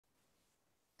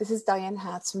This is Diane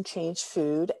Hatz from Change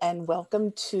Food, and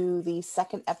welcome to the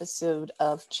second episode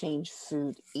of Change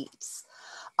Food Eats.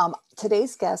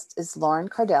 Today's guest is Loren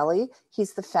Cardeli.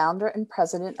 He's the founder and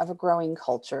president of A Growing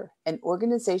Culture, an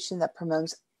organization that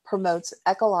promotes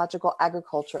ecological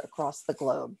agriculture across the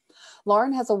globe.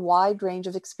 Loren has a wide range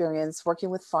of experience working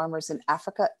with farmers in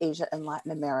Africa, Asia, and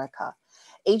Latin America.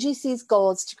 AGC's goal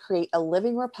is to create a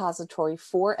living repository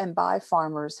for and by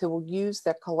farmers who will use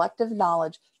their collective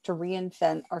knowledge to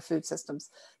reinvent our food systems,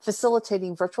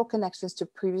 facilitating virtual connections to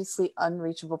previously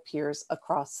unreachable peers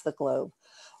across the globe.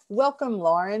 Welcome,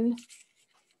 Loren.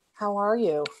 How are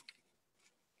you?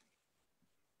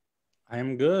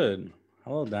 I'm good.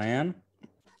 Hello, Diane.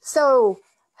 So,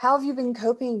 how have you been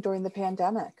coping during the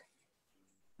pandemic?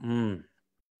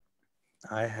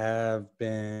 I have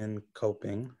been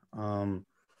coping.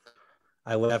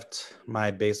 I left my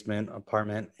basement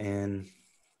apartment in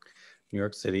New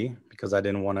York City because I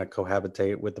didn't want to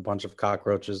cohabitate with a bunch of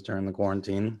cockroaches during the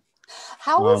quarantine.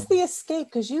 How was the escape?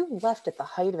 Because you left at the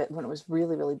height of it when it was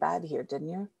really, really bad here, didn't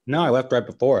you? No, I left right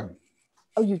before.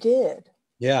 Oh, you did?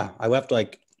 Yeah, I left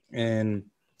in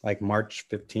March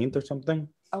 15th or something.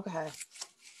 Okay.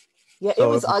 Yeah, So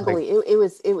it was ugly.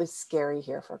 It was scary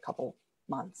here for a couple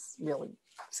months. Really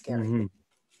scary. Mm-hmm.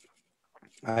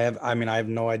 I have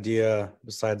no idea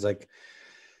besides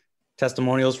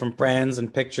testimonials from friends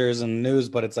and pictures and news,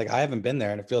 but it's I haven't been there,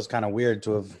 and it feels kind of weird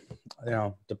to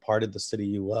have, departed the city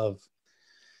you love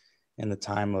in the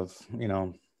time of,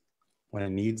 when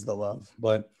it needs the love.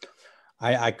 But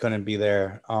I couldn't be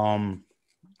there.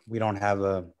 We don't have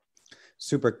a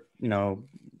super,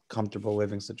 comfortable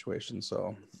living situation,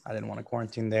 so I didn't want to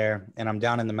quarantine there. And I'm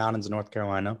down in the mountains of North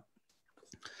Carolina.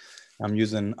 I'm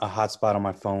using a hotspot on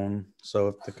my phone, so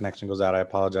if the connection goes out, I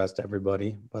apologize to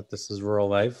everybody, but this is rural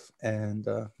life, and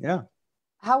yeah.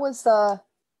 How was I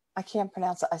can't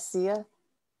pronounce it, Isaiah?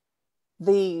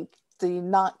 The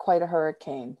not quite a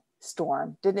hurricane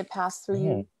storm. Didn't it pass through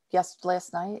you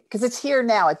last night? Because it's here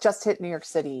now. It just hit New York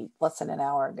City less than an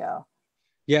hour ago.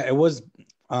 Yeah, it was.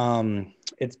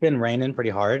 It's been raining pretty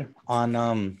hard.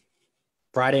 On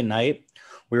Friday night,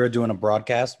 we were doing a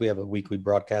broadcast. We have a weekly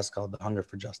broadcast called the Hunger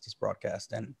for Justice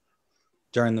broadcast. And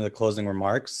during the closing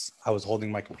remarks, I was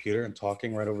holding my computer and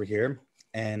talking right over here,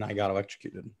 and I got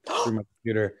electrocuted through my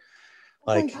computer.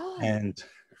 And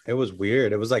it was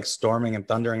weird. It was storming and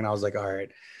thundering. And I was like, all right,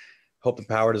 hope the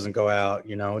power doesn't go out,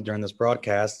 during this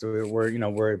broadcast.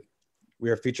 We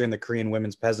are featuring the Korean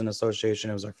Women's Peasant Association.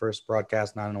 It was our first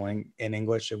broadcast, not only in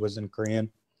English, it was in Korean.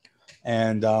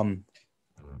 And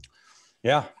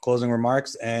yeah, closing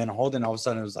remarks, and holding, all of a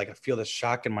sudden it was I feel this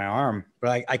shock in my arm,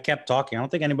 but I kept talking. I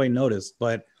don't think anybody noticed,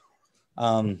 but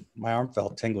my arm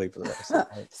felt tingly for the rest of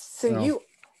the night. So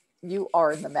you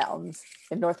are in the mountains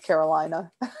in North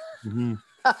Carolina. Mm-hmm.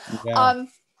 Yeah.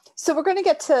 So we're going to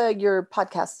get to your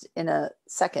podcast in a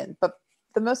second, but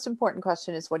the most important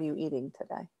question is, what are you eating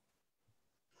today?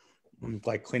 I'm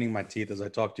cleaning my teeth as I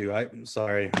talk to you. I'm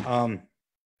sorry.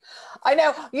 I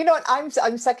know. You know what? I'm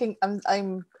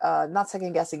not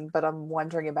second guessing, but I'm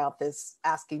wondering about this,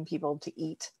 asking people to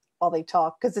eat while they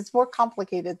talk, because it's more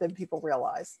complicated than people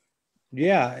realize.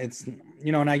 Yeah, it's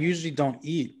and I usually don't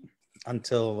eat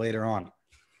until later on.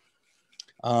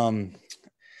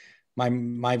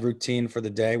 My routine for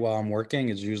the day while I'm working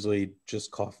is usually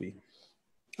just coffee.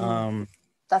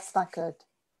 That's not good.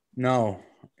 No,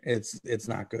 it's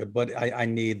not good, but I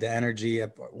need the energy.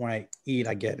 When I eat,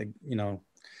 I get,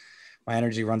 my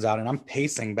energy runs out, and I'm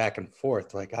pacing back and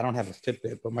forth. I don't have a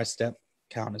Fitbit, but my step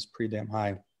count is pretty damn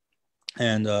high.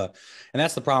 And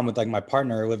that's the problem with my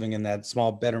partner living in that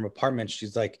small bedroom apartment.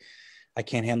 She's like, I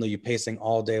can't handle you pacing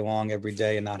all day long every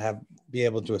day and not be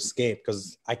able to escape,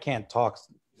 because I can't talk.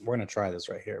 We're going to try this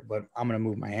right here, but I'm going to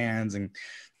move my hands and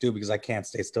do, because I can't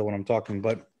stay still when I'm talking.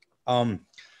 But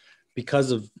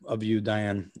because of you,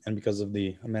 Diane, and because of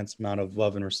the immense amount of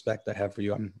love and respect I have for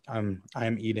you, I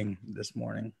am eating this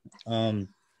morning. And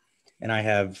I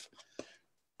have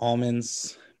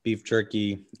almonds, beef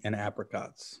jerky, and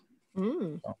apricots.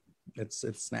 So it's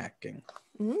snacking.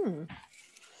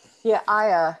 Yeah,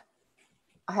 I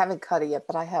haven't cut it yet,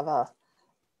 but I have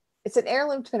it's an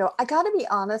heirloom tomato. I gotta be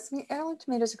honest, heirloom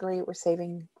tomatoes are great. We're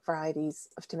saving varieties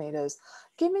of tomatoes.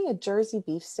 Give me a Jersey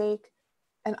beefsteak,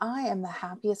 and I am the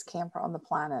happiest camper on the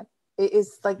planet. It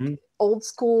is old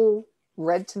school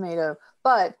red tomato,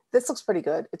 but this looks pretty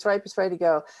good. It's ripe, it's ready to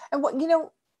go. And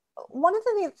one of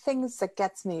the things that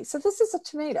gets me, so this is a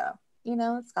tomato,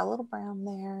 it's got a little brown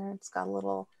there, it's got a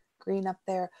little green up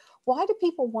there. Why do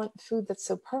people want food that's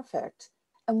so perfect?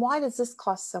 And why does this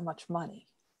cost so much money?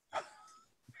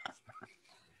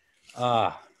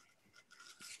 Well,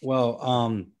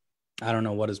 I don't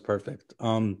know what is perfect.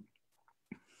 I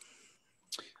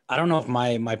don't know if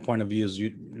my point of views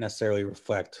you necessarily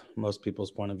reflect most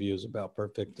people's point of views about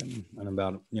perfect and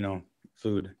about,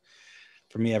 food.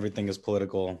 For me, everything is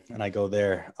political, and I go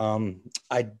there.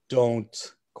 I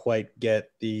don't quite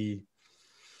get you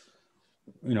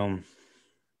know,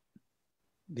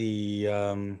 the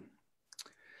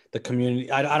the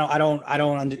community. I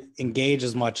don't engage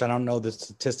as much. I don't know the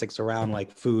statistics around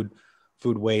like food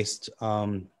waste,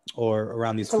 or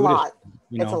around these It's a food issues. lot.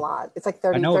 You It's a know, lot. It's like I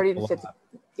 30, know it's 30 a to 50. lot.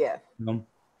 Yeah. You know?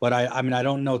 But I mean, I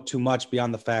don't know too much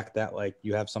beyond the fact that like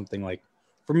you have something like,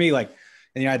 for me, like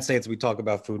in the United States, we talk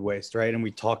about food waste, right? And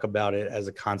we talk about it as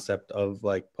a concept of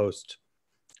like post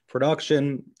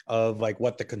production of like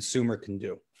what the consumer can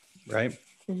do, right?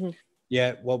 Mm-hmm.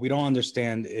 Yet what we don't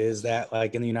understand is that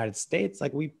like in the United States,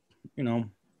 like you know,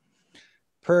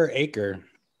 per acre,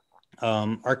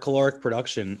 our caloric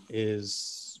production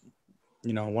is,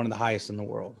 one of the highest in the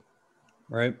world,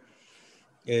 right?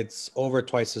 It's over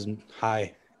twice as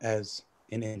high as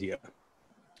in India.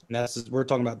 And we're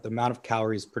talking about the amount of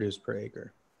calories produced per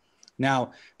acre.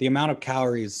 Now, the amount of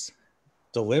calories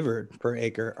delivered per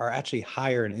acre are actually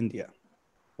higher in India,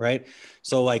 right?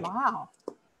 So like Wow.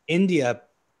 India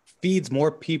feeds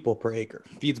more people per acre,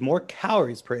 feeds more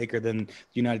calories per acre than the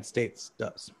United States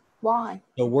does. Why?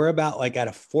 So we're about like at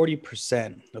a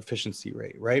 40% efficiency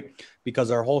rate, right?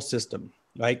 Because our whole system,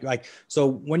 like so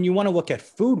when you want to look at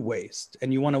food waste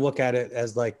and you want to look at it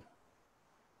as like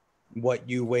what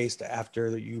you waste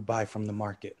after you buy from the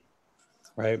market,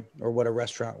 right? Or what a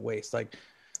restaurant wastes, like,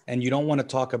 and you don't want to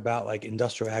talk about like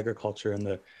industrial agriculture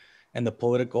and the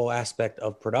political aspect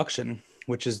of production,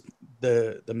 which is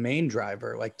the main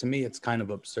driver. Like to me, it's kind of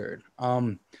absurd.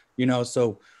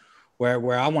 So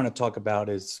where I want to talk about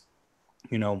is,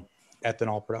 you know,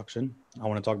 ethanol production. I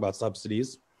want to talk about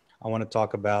subsidies. I want to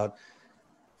talk about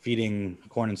feeding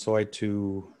corn and soy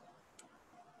to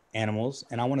animals,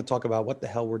 and I want to talk about what the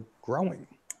hell we're growing,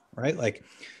 right? Like,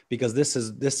 because this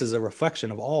is a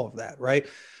reflection of all of that, right?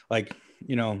 Like,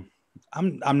 you know,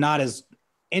 I'm not as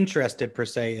interested per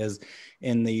se as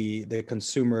in the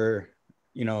consumer,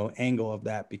 angle of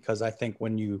that, because I think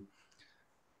when you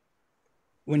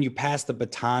pass the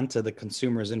baton to the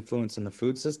consumer's influence in the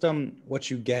food system,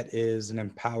 what you get is an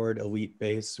empowered elite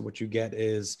base. What you get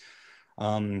is,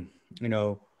 um, you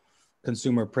know,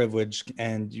 consumer privilege,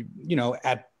 and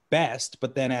at best,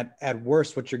 but then at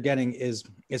worst, what you're getting is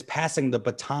passing the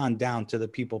baton down to the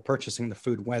people purchasing the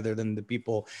food, rather than the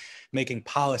people making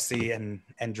policy and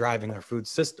driving our food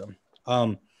system.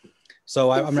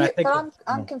 So I think, But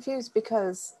I'm confused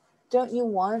because don't you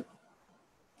want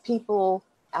people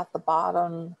at the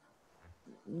bottom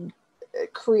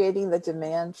creating the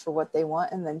demand for what they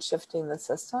want and then shifting the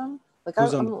system? Like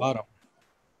who's on the I'm bottom?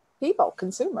 people,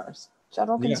 consumers,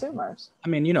 general Yeah. consumers. I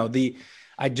mean,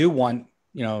 I do want,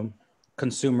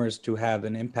 consumers to have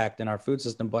an impact in our food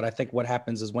system, but I think what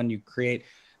happens is when you create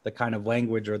the kind of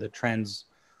language or the trends,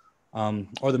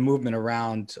 or the movement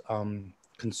around,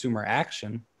 consumer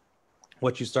action,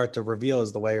 what you start to reveal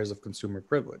is the layers of consumer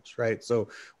privilege, right? So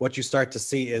what you start to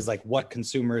see is like what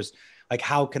consumers, like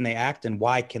how can they act and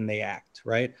why can they act,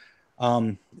 right?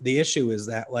 The issue is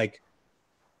that like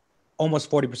almost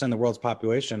 40% of the world's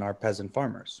population are peasant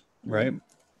farmers, right?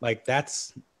 Like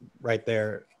that's right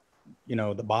there,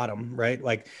 the bottom, right?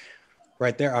 Like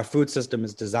right there, our food system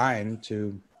is designed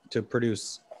to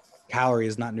produce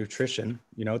calories, not nutrition,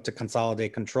 to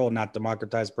consolidate control, not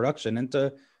democratize production, and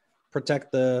to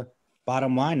protect the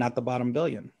bottom line, not the bottom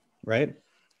billion, right?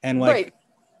 And Right.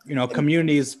 like,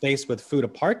 communities faced with food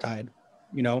apartheid,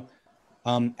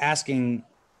 asking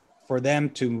for them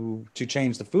to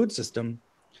change the food system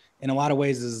in a lot of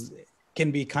ways can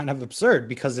be kind of absurd,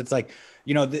 because it's like,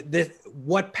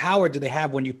 what power do they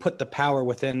have when you put the power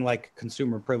within like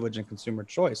consumer privilege and consumer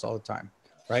choice all the time,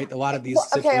 right? A lot of these Well,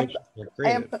 okay. situations are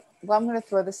created. Well, I'm going to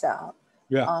throw this out.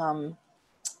 Yeah.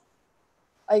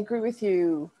 I agree with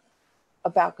you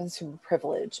about consumer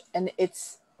privilege, and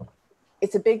it's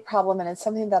a big problem, and it's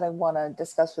something that I want to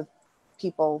discuss with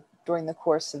people during the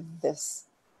course of this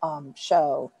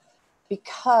show,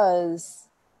 because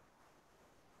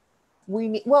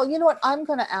well, you know what, I'm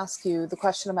going to ask you the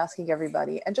question I'm asking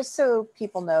everybody, and just so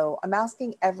people know, I'm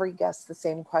asking every guest the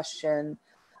same question.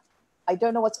 I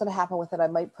don't know what's going to happen with it. I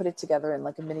might put it together in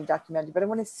like a mini documentary, but I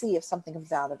want to see if something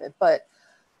comes out of it. But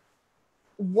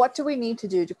what do we need to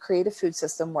do to create a food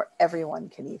system where everyone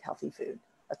can eat healthy food?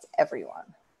 That's everyone.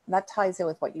 And that ties in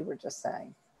with what you were just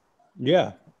saying.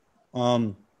 Yeah.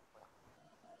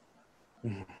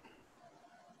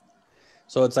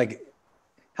 So it's like,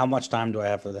 how much time do I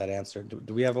have for that answer?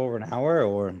 Do we have over an hour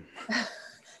or?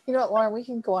 You know what, Lauren, we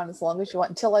can go on as long as you want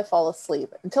until I fall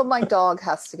asleep, until my dog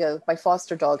has to go, my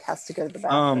foster dog has to go to the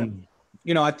bathroom.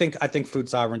 I think food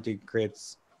sovereignty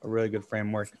creates a really good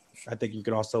framework. I think you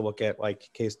can also look at like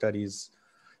case studies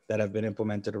that have been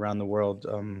implemented around the world.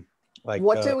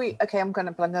 What do we? Okay, I'm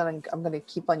gonna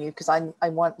keep on you because I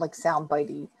want like sound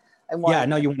bitey. I want. Yeah, I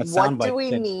know you want a What soundbite. do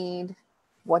we need?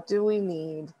 What do we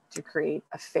need to create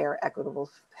a fair, equitable,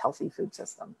 healthy food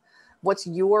system? What's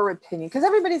your opinion? Because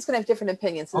everybody's going to have different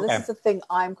opinions. And this is the thing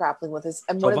I'm grappling with is,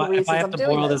 and one of the reasons I'm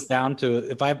doing this.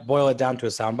 If I boil it down to a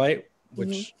soundbite,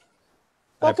 which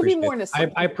well, it could be more in a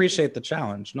I appreciate the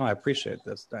challenge. No, I appreciate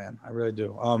this, Diane. I really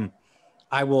do.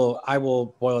 I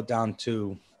will boil it down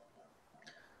to,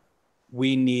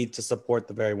 we need to support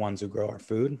the very ones who grow our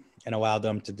food and allow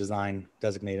them to design,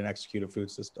 designate, and execute a food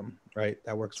system, right?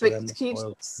 That works for them. Can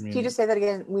you just say that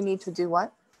again? We need to do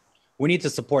what? We need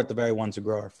to support the very ones who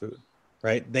grow our food,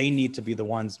 right? They need to be the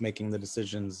ones making the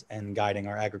decisions and guiding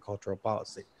our agricultural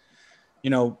policy. You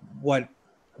know why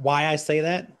I say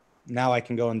that? Now I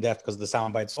can go in depth because the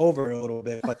soundbite's over a little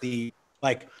bit, but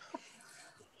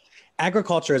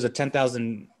agriculture is a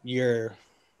 10,000 year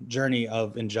journey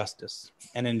of injustice,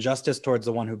 and injustice towards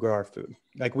the one who grow our food.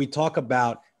 Like, we talk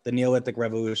about the Neolithic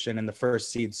revolution and the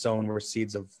first seeds sown were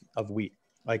seeds of wheat.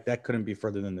 Like, that couldn't be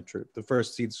further than the truth. The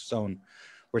first seeds sown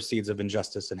were seeds of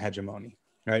injustice and hegemony,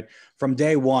 right? From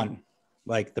day one,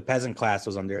 like, the peasant class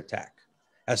was under attack.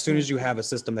 As soon as you have a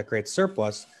system that creates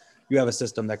surplus, you have a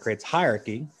system that creates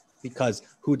hierarchy, because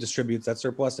who distributes that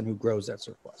surplus and who grows that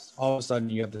surplus. All of a sudden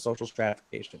you have the social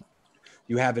stratification.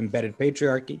 You have embedded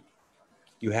patriarchy.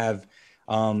 You have,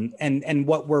 and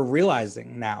what we're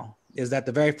realizing now is that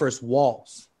the very first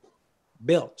walls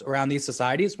built around these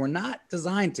societies were not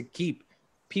designed to keep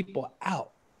people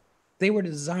out. They were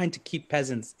designed to keep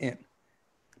peasants in.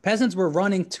 Peasants were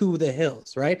running to the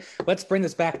hills, right? Let's bring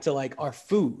this back to like our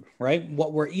food, right?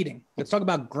 What we're eating. Let's talk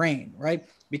about grain, right?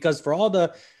 Because for all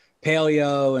the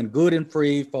paleo and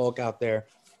gluten-free folk out there,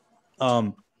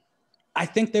 I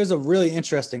think there's a really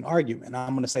interesting argument.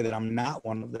 I'm going to say that I'm not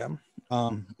one of them,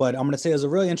 but I'm going to say there's a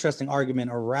really interesting argument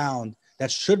around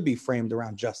that should be framed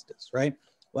around justice, right?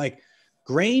 Like,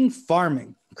 grain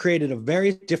farming created a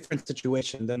very different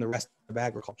situation than the rest of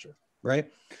agriculture,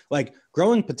 right? Like,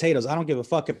 growing potatoes, I don't give a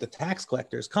fuck if the tax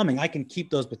collector is coming. I can keep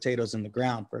those potatoes in the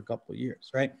ground for a couple of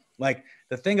years, right? Like,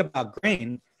 the thing about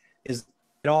grain is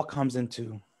it all comes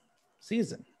into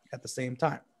season at the same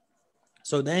time.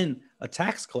 So then a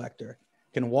tax collector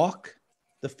can walk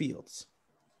the fields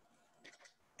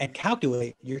and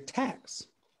calculate your tax,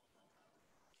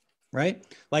 right?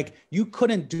 Like, you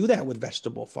couldn't do that with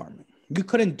vegetable farming. You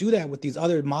couldn't do that with these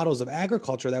other models of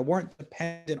agriculture that weren't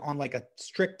dependent on like a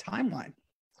strict timeline.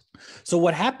 So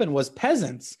what happened was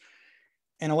peasants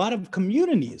and a lot of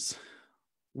communities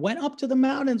went up to the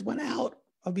mountains, went out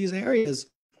of these areas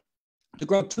to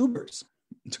grow tubers,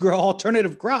 to grow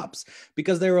alternative crops,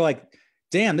 because they were like,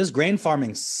 damn, this grain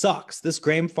farming sucks. This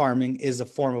grain farming is a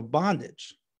form of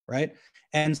bondage, right?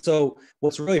 And so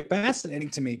what's really fascinating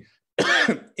to me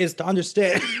is to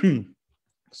understand,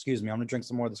 excuse me, I'm gonna drink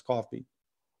some more of this coffee.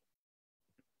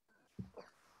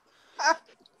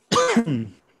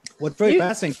 What's really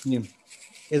fascinating to me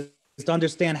is to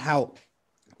understand how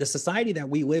the society that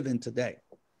we live in today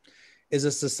is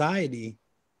a society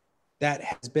that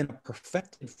has been a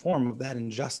perfected form of that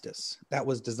injustice that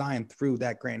was designed through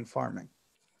that grain farming,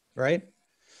 right?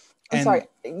 I'm sorry,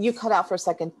 you cut out for a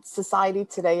second. Society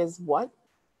today is what?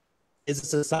 Is a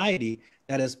society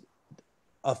that is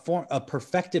a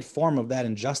perfected form of that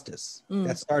injustice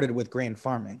that started with grain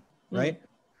farming, right?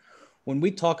 When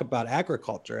we talk about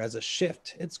agriculture as a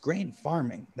shift, it's grain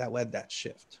farming that led that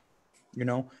shift, you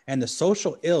know? And the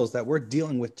social ills that we're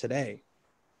dealing with today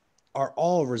are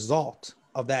all a result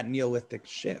of that Neolithic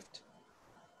shift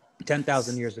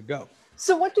 10,000 years ago.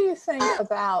 So what do you think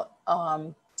about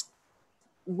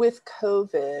with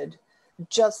COVID,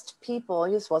 just people,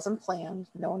 it just wasn't planned,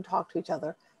 no one talked to each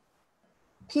other.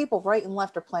 People right and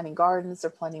left are planting gardens, they're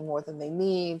planting more than they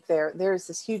need. There's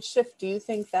this huge shift. Do you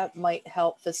think that might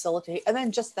help facilitate, and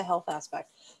then just the health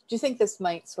aspect, do you think this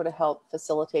might sort of help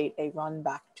facilitate a run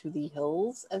back to the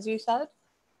hills, as you said,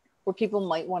 where people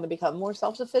might want to become more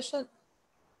self-sufficient?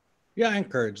 Yeah, I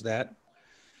encourage that.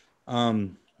 I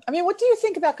mean, what do you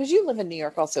think about, because you live in New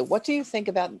York also, what do you think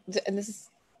about, and this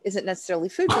isn't necessarily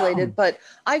food related, but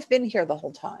I've been here the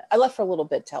whole time. I left for a little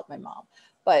bit to help my mom,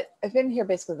 but I've been here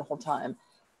basically the whole time.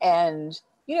 And,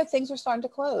 you know, things are starting to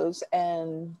close.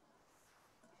 And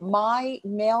my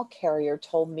mail carrier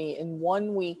told me in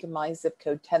 1 week in my zip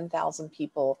code, 10,000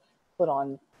 people put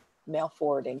on mail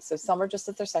forwarding. So some are just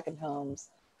at their second homes.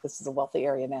 This is a wealthy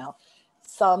area now.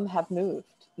 Some have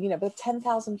moved. but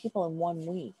 10,000 people in 1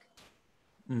 week.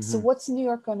 So Mm-hmm. what's New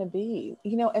York going to be?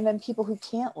 And then people who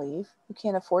can't leave, who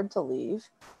can't afford to leave,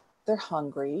 they're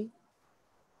hungry.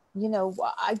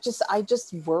 I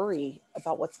just worry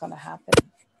about what's going to happen.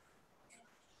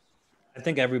 I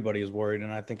think everybody is worried,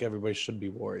 and I think everybody should be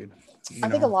worried. I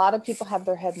think a lot of people have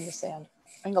their head in the sand.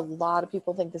 I think a lot of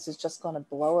people think this is just going to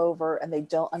blow over, and they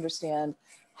don't understand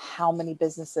how many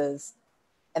businesses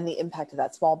and the impact of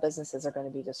that, small businesses, are going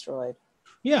to be destroyed.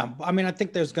 Yeah, I mean, I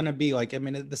think there's going to be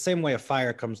the same way a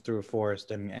fire comes through a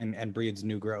forest and breeds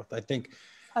new growth. I think,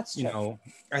 That's true.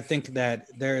 I think that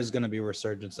there is going to be a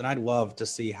resurgence, and I'd love to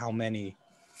see how many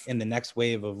in the next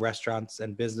wave of restaurants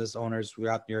and business owners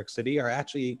throughout New York City are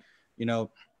actually,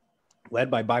 led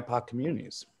by BIPOC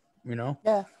communities. You know,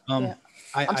 Yeah, um, yeah.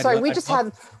 I'm sorry. We I'd just love.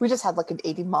 had we just had like an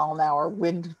 80-mile-an-hour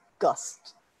wind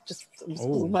gust. Just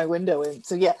blew Oh, my window in.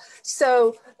 So yeah.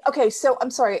 So okay. So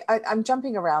I'm sorry. I'm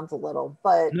jumping around a little,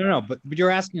 but no, but you're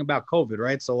asking about COVID,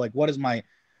 right? So like, what is my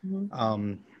mhm.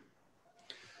 um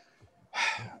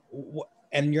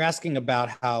and you're asking about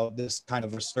how this kind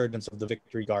of resurgence of the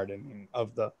victory garden,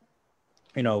 of the,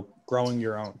 growing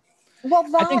your own. Well,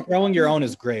 I think that growing your own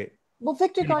is great. well,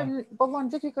 Victory You know, Garden, well, on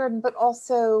Victory Garden, but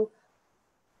also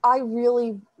I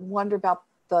really wonder about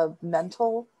the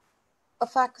mental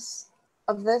effects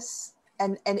of this,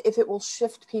 and if it will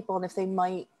shift people, and if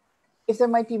there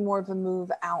might be more of a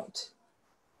move out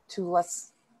to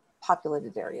less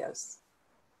populated areas.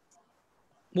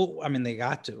 well, I mean, they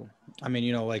got to. I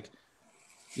mean, like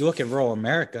you look at rural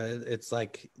America, it's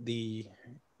like you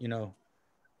know,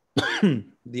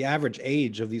 the average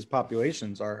age of these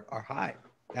populations are high.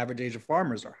 Average age of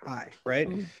farmers are high, right?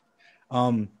 Mm.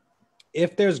 Um,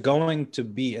 if there's going to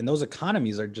be, and those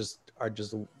economies are just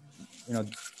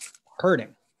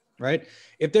hurting, right?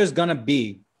 If there's gonna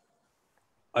be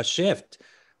a shift,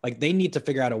 like they need to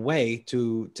figure out a way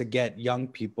to get young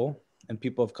people and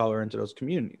people of color into those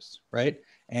communities, right?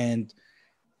 And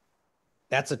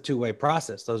that's a two-way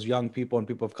process. Those young people and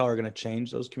people of color are going to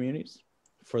change those communities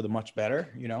for the much better,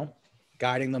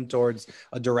 guiding them towards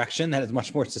a direction that is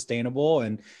much more sustainable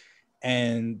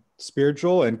and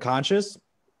spiritual and conscious.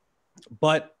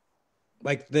 But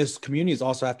like, this communities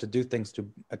also have to do things to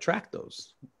attract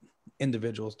those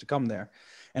individuals to come there.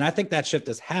 And I think that shift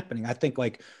is happening. I think,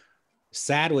 like,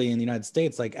 sadly, in the United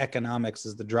States, like, economics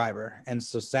is the driver. And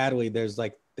so sadly, it's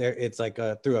like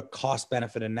through a cost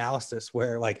benefit analysis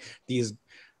where, like, these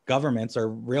governments are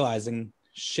realizing,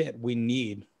 shit, we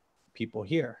need people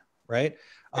here. Right.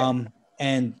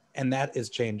 And that is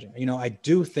changing. I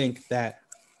do think that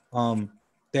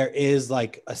there is,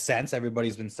 like, a sense,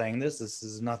 everybody's been saying this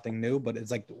is nothing new, but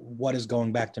it's like, what does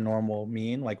going back to normal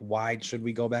mean? Like, why should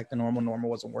we go back to normal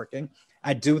wasn't working.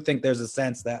 I do think there's a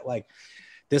sense that, like,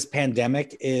 this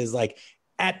pandemic is, like,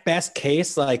 at best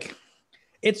case, like,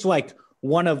 it's like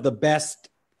one of the best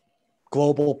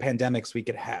global pandemics we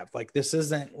could have. Like, this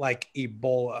isn't like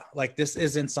Ebola. Like, this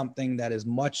isn't something that is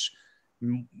much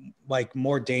like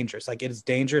more dangerous. Like, it's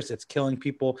dangerous, it's killing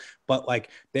people, but, like,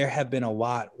 there have been a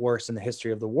lot worse in the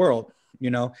history of the world.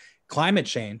 Climate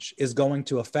change is going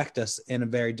to affect us in a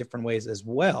very different ways as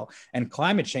well. And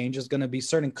climate change is going to be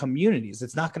certain communities.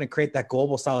 It's not going to create that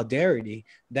global solidarity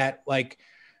that, like,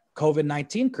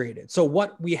 COVID-19 created. So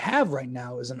what we have right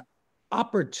now is an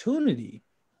opportunity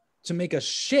to make a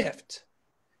shift,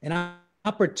 an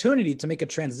opportunity to make a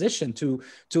transition to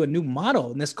a new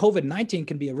model. And this COVID-19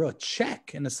 can be a real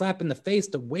check and a slap in the face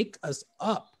to wake us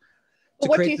up to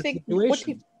What do create you the think?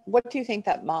 situation. What do you think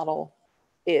that model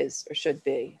is or should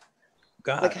be?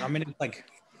 God, Like, I mean, it's like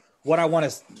what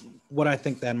I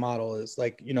think that model is,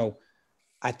 like,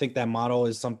 I think that model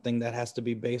is something that has to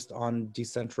be based on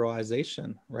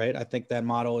decentralization, right? I think that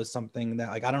model is something that,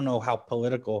 like, I don't know how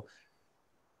political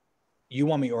you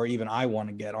want me or even I want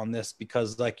to get on this,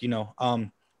 because, like,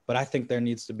 but I think there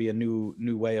needs to be a new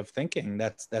way of thinking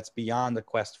that's beyond the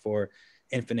quest for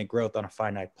infinite growth on a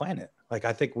finite planet. Like,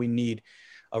 I think we need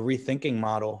a rethinking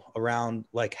model around,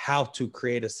 like, how to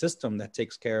create a system that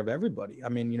takes care of everybody. I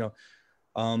mean,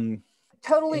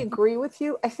 totally agree with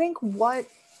you. I think what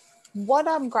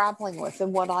I'm grappling with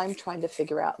and what I'm trying to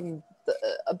figure out, and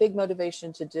a big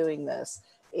motivation to doing this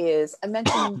is, I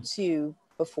mentioned to you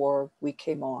before we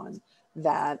came on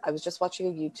that I was just watching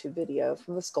a YouTube video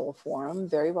from the Skull Forum,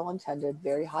 very well intended,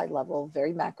 very high level,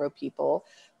 very macro people,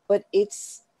 but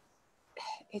it's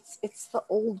the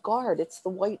old guard, it's the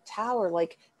White Tower.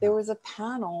 Like, there was a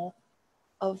panel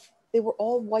of, they were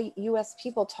all white US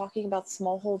people talking about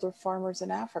smallholder farmers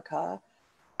in Africa.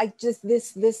 I just,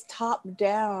 this top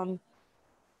down,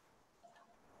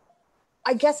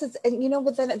 I guess it's, and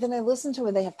but then I listen to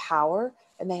it, they have power,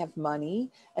 and they have money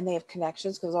and they have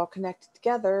connections because it's all connected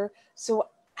together. So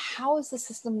how is the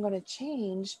system going to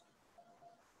change?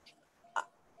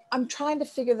 I'm trying to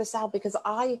figure this out because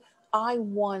I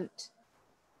want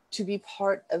to be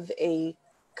part of a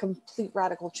complete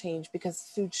radical change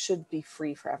because food should be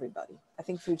free for everybody. I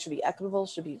think food should be equitable,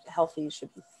 should be healthy,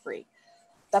 should be free.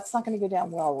 That's not going to go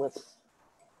down well with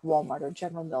Walmart or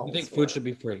General You Mills. think food should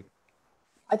be free?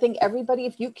 I think everybody,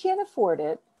 if you can't afford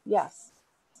it, yes.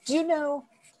 Do you know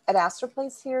at Astor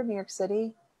Place here in New York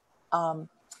City, um,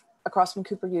 across from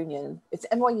Cooper Union, it's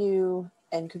NYU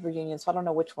and Cooper Union, so I don't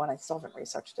know which one, I still haven't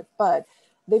researched it, but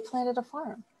they planted a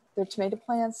farm. There are tomato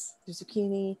plants, there's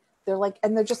zucchini, they're like,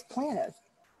 and they're just planted.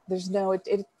 There's no,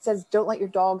 it says don't let your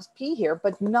dogs pee here,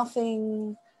 but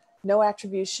nothing, no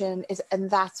attribution is, and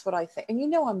that's what I think. And you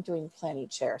know, I'm doing Plan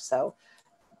Eat Share, so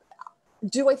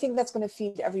do I think that's going to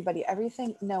feed everybody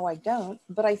everything? No, I don't.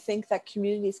 But I think that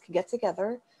communities can get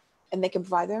together and they can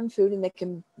provide their own food and they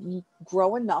can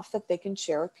grow enough that they can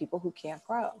share with people who can't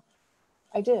grow.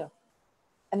 I do.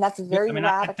 And that's Yeah, very I mean,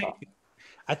 radical.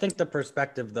 I think the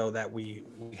perspective though that we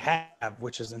have,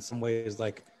 which is in some ways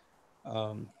like,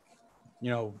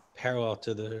 parallel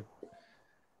to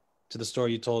the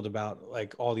story you told about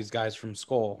like all these guys from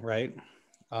school, right?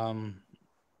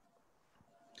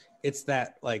 It's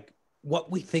that like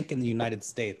what we think in the United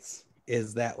States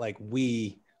is that like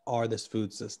we are this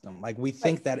food system. Like we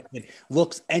think that it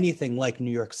looks anything like New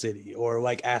York City or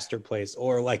like Astor Place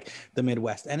or like the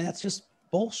Midwest. And that's just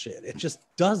bullshit. It just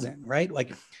doesn't, right?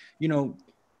 Like,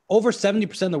 over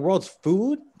 70% of the world's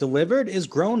food delivered is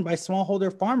grown by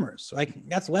smallholder farmers. Like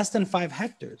that's less than 5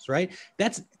 hectares, right?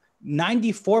 That's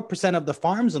 94% of the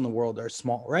farms in the world are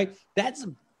small, right? That's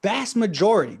a vast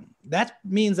majority. That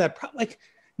means that probably like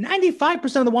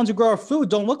 95% of the ones who grow our food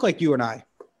don't look like you and I,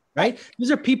 right? These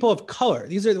are people of color.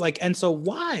 These are like, and so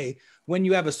why, when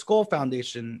you have a Skull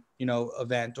Foundation,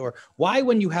 event, or why,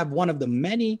 when you have one of the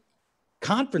many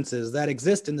conferences that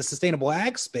exist in the sustainable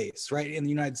ag space, right, in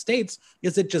the United States,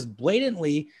 is it just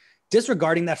blatantly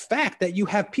disregarding that fact that you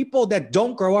have people that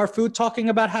don't grow our food talking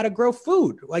about how to grow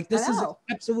food? Like this is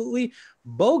absolutely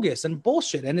bogus and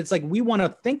bullshit. And it's like, we want to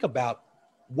think about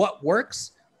what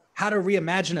works, how to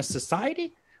reimagine a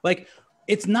society. Like,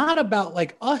 it's not about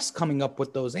like us coming up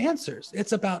with those answers.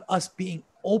 It's about us being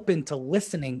open to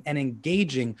listening and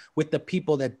engaging with the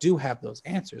people that do have those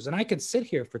answers. And I could sit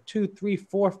here for 2, 3,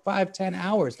 4, 5, 10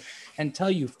 hours and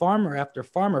tell you farmer after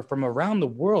farmer from around the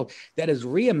world that is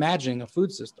reimagining a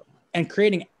food system and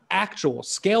creating actual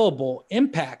scalable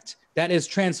impact that is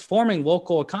transforming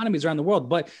local economies around the world.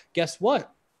 But guess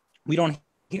what? We don't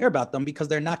hear about them because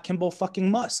they're not Kimball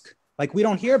fucking Musk. Like we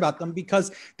don't hear about them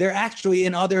because they're actually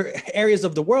in other areas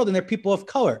of the world and they're people of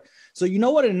color. So you know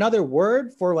what another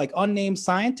word for like unnamed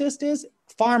scientist is?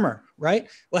 Farmer, right?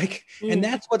 Like, and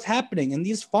that's what's happening. And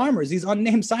these farmers, these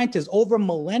unnamed scientists over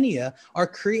millennia are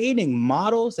creating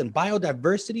models and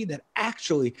biodiversity that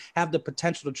actually have the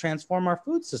potential to transform our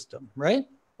food system, right?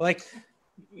 Like,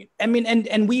 I mean,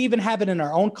 and we even have it in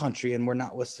our own country and we're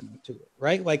not listening to it,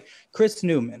 right? Like Chris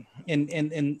Newman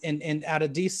in out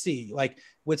of DC, like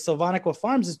with Sylvanica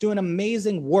Farms is doing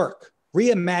amazing work,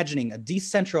 reimagining a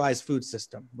decentralized food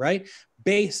system, right?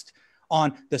 Based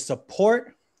on the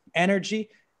support, energy,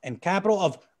 and capital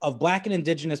of Black and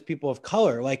Indigenous people of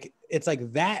color. Like it's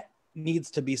like that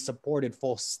needs to be supported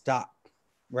full stop,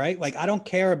 right? Like I don't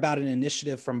care about an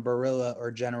initiative from Barilla or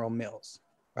General Mills.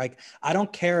 Like, I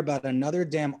don't care about another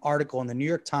damn article in the New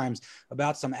York Times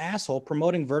about some asshole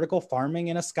promoting vertical farming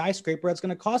in a skyscraper that's going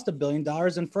to cost $1 billion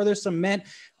and further cement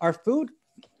our food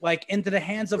like into the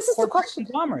hands of corporate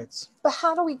conglomerates. But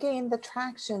how do we gain the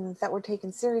traction that we're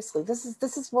taken seriously? This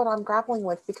is what I'm grappling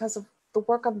with because of the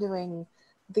work I'm doing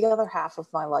the other half of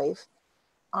my life.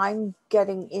 I'm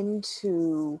getting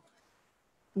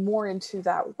more into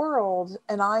that world,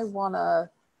 and I want to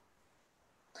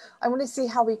see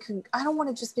how we can. I don't want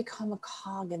to just become a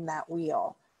cog in that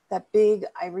wheel, that big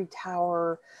ivory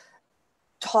tower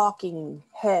talking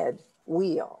head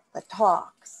wheel that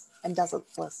talks and doesn't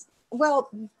listen. Well,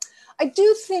 I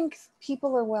do think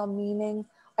people are well meaning.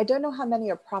 I don't know how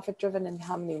many are profit driven and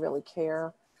how many really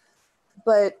care.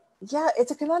 But yeah,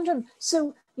 it's a conundrum.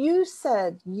 So you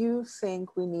said you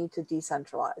think we need to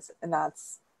decentralize it, and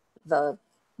that's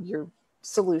your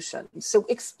solution. So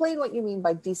explain what you mean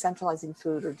by decentralizing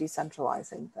food or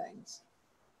decentralizing things.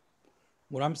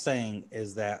 What I'm saying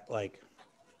is that, like,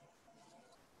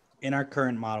 in our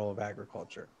current model of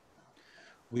agriculture,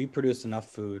 we produce enough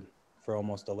food for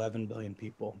almost 11 billion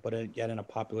people, but yet in a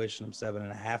population of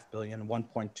 7.5 billion,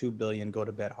 1.2 billion go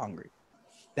to bed hungry.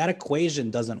 That equation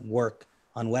doesn't work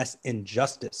unless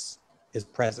injustice is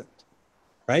present.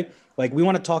 right? Like we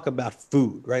want to talk about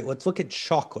food, right? Let's look at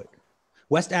chocolate.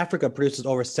 West Africa produces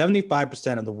over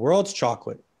 75% of the world's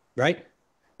chocolate, right?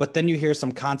 But then you hear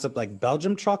some concept like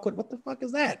Belgium chocolate. What the fuck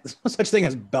is that? There's no such thing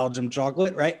as Belgium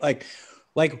chocolate, right? Like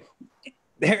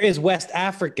there is West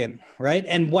African, right?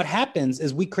 And what happens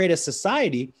is we create a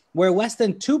society where less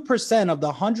than 2% of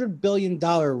the $100 billion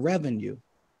revenue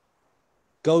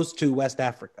goes to West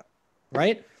Africa,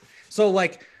 right? So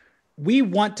like we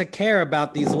want to care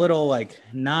about these little like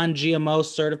non-GMO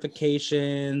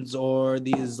certifications or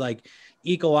these like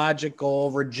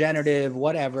ecological, regenerative,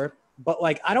 whatever. But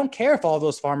like, I don't care if all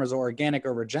those farmers are organic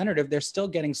or regenerative, they're still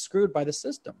getting screwed by the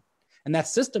system. And that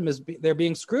system is, they're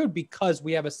being screwed because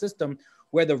we have a system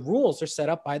where the rules are set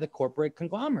up by the corporate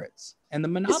conglomerates and the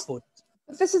monopolies.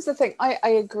 This is the thing. I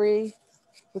agree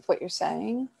with what you're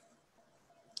saying.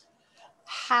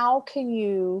 How can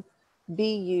you,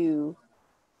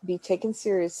 be taken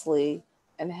seriously,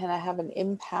 and have an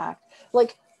impact?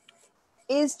 Like,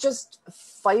 is just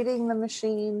fighting the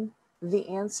machine the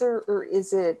answer, or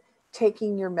is it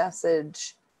taking your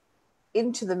message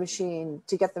into the machine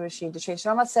to get the machine to change?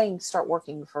 And I'm not saying start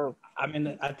working for. I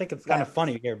mean, I think it's kind of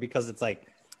funny here because it's like,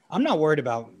 I'm not worried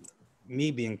about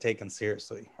me being taken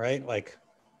seriously, right? Like,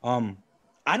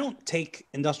 I don't take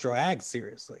industrial ag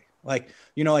seriously. Like,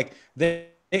 you know, like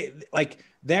like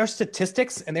their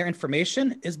statistics and their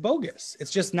information is bogus.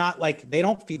 It's just not like they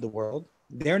don't feed the world.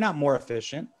 They're not more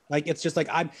efficient. Like, it's just like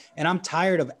I'm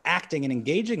tired of acting and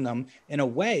engaging them in a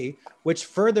way which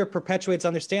further perpetuates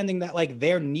understanding that like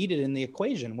they're needed in the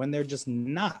equation when they're just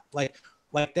not. Like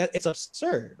that. It's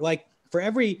absurd. Like for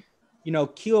every, you know,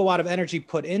 kilowatt of energy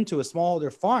put into a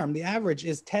smallholder farm, the average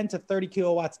is 10 to 30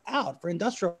 kilowatts out. For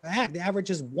industrial ag, the average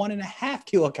is 1.5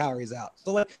 kilocalories out.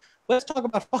 So like, let's talk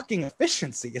about fucking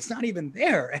efficiency. It's not even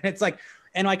there. And it's like,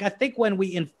 and like, I think when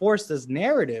we enforce this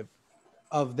narrative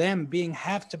of them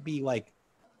have to be like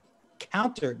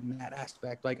countered in that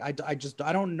aspect, like I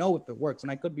don't know if it works,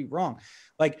 and I could be wrong.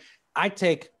 Like I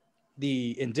take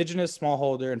the indigenous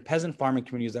smallholder and peasant farming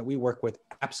communities that we work with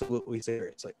absolutely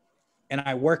seriously. And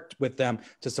I worked with them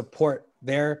to support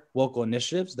their local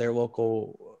initiatives, their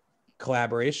local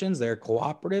collaborations, their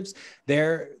cooperatives,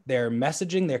 their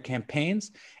messaging, their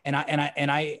campaigns. And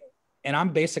I'm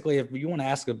basically, if you want to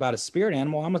ask about a spirit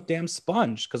animal, I'm a damn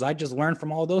sponge because I just learned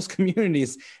from all those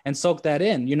communities and soak that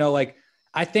in. You know, like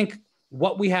I think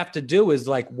what we have to do is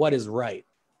like what is right.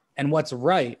 And what's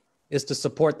right is to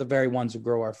support the very ones who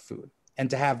grow our food and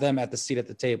to have them at the seat at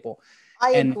the table.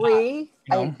 I And agree. you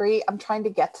know, I agree. I'm trying to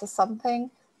get to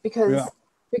something because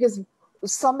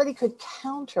somebody could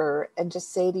counter and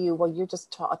just say to you, well, you're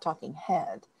just a talking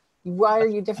head. Why are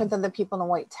you different than the people in the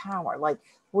White Tower? Like,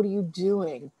 what are you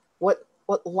doing? What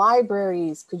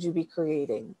libraries could you be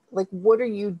creating? Like, what are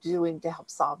you doing to help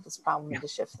solve this problem and to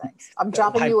shift things? I'm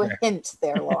dropping you a hint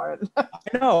there, Loren.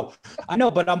 I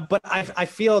know, but I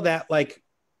feel that like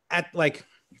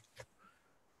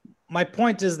my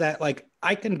point is that like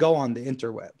I can go on the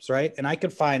interwebs, right? And I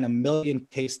could find a million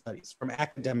case studies from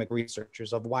academic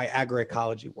researchers of why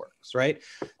agroecology works, right?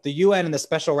 The UN and the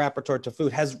Special Rapporteur to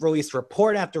Food has released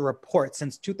report after report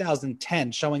since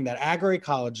 2010 showing that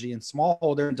agroecology and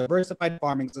smallholder and diversified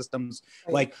farming systems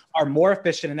like are more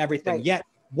efficient in everything. Yet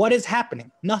what is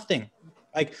happening? Nothing.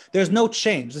 Like there's no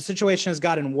change. The situation has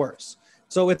gotten worse.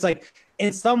 So it's like,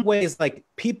 in some ways, like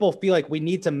people feel like we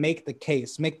need to make the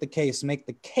case.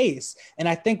 And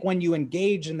I think when you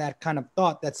engage in that kind of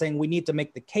thought that's saying we need to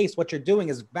make the case, what you're doing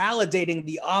is validating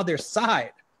the other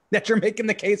side that you're making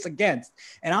the case against.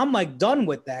 And I'm like done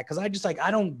with that because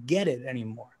I don't get it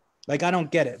anymore. Like I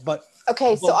don't get it. But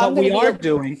what we are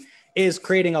doing is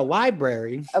creating a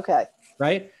library. Okay.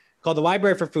 Right? Called the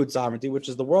Library for Food Sovereignty, which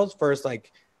is the world's first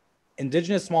like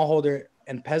indigenous smallholder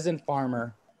and peasant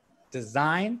farmer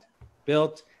designed,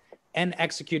 built, and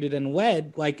executed and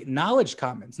led like knowledge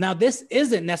commons. Now, this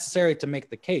isn't necessary to make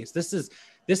the case. This is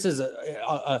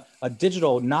a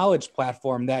digital knowledge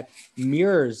platform that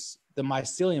mirrors the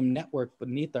mycelium network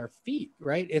beneath our feet,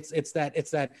 right? It's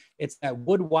that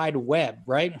wood wide web,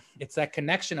 right? It's that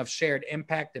connection of shared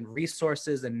impact and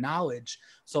resources and knowledge,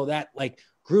 so that like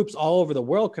groups all over the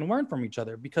world can learn from each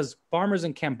other. Because farmers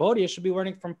in Cambodia should be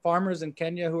learning from farmers in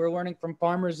Kenya who are learning from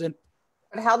farmers in.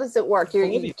 But how does it work?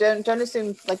 You don't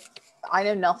assume like I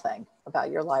know nothing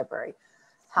about your library.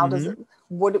 How does it?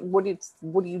 What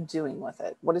are you doing with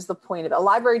it? What is the point of it? A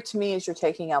library to me is you're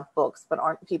taking out books, but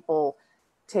aren't people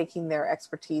taking their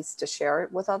expertise to share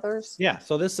it with others? Yeah.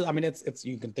 So this is, I mean, it's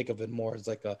you can think of it more as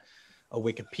like a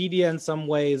Wikipedia in some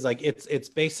ways. Like it's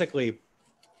basically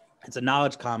it's a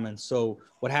knowledge commons. So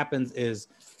what happens is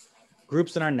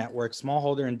groups in our network,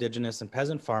 smallholder, indigenous, and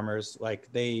peasant farmers,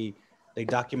 like they They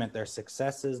document their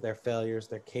successes, their failures,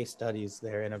 their case studies,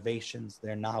 their innovations,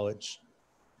 their knowledge,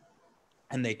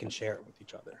 and they can share it with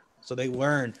each other. So they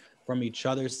learn from each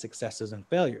other's successes and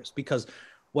failures, because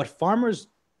what farmers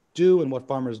do and what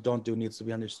farmers don't do needs to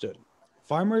be understood.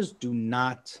 Farmers do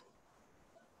not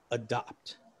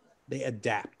adopt, they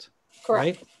adapt.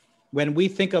 Correct. Right? When we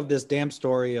think of this damn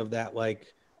story of that,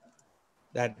 like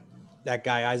that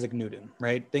guy Isaac Newton,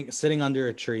 right? Sitting under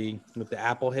a tree with the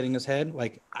apple hitting his head.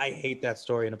 Like, I hate that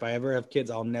story, and if I ever have kids,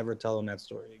 I'll never tell them that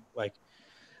story. Like,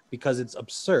 because it's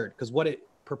absurd. Because what it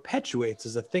perpetuates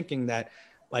is a thinking that,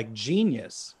 like,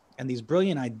 genius and these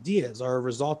brilliant ideas are a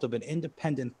result of an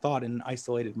independent thought in an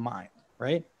isolated mind,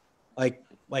 right? Like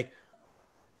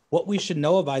what we should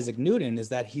know of Isaac Newton is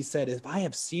that he said, if I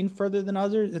have seen further than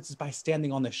others, it's by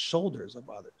standing on the shoulders of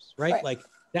others, right? Like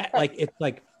that, like, it's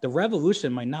like the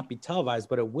revolution might not be televised,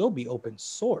 but it will be open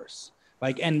source.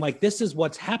 Like, and like, this is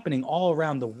what's happening all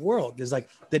around the world. There's like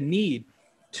the need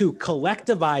to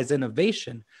collectivize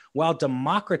innovation while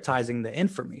democratizing the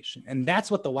information. And that's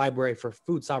what the Library for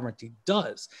Food Sovereignty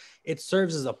does. It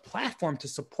serves as a platform to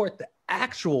support the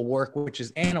actual work, which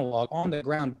is analog, on the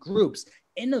ground groups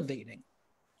innovating.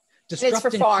 It's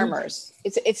for farmers.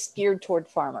 It's geared toward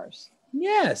farmers.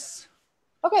 Yes.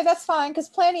 Okay, that's fine, because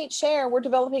Plan, Eat, Share, we're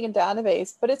developing a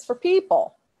database, but it's for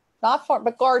people, not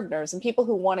but gardeners and people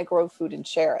who want to grow food and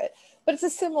share it. But it's a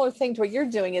similar thing to what you're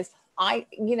doing. Is I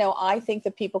think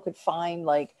that people could find,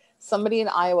 like, somebody in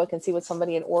Iowa can see what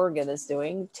somebody in Oregon is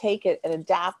doing, take it and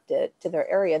adapt it to their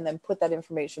area, and then put that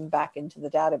information back into the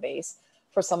database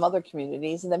for some other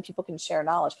communities, and then people can share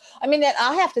knowledge. I mean,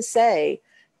 I have to say,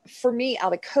 for me,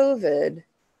 out of COVID,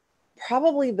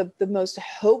 probably the most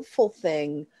hopeful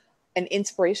thing and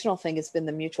inspirational thing has been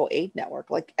the mutual aid network.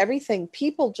 Like, everything,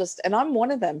 people just, and I'm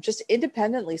one of them, just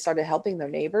independently started helping their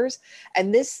neighbors.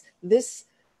 And this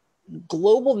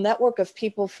global network of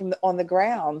people on the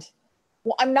ground.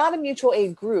 Well, I'm not a mutual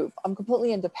aid group. I'm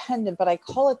completely independent, but I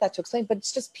call it that to explain, but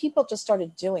it's just people just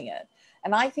started doing it.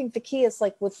 And I think the key is,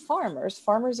 like, with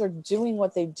farmers are doing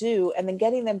what they do, and then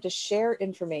getting them to share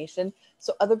information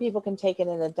so other people can take it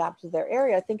and adapt to their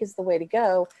area, I think is the way to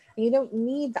go. And you don't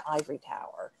need the ivory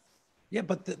tower. Yeah,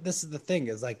 but this is the thing,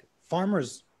 is like,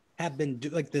 farmers have been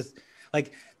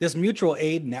this mutual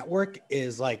aid network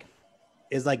is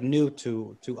new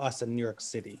to us in New York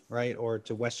City, right? Or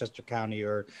to Westchester County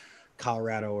or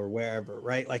Colorado or wherever,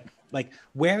 right? Like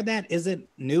where that isn't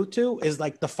new to is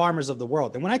like the farmers of the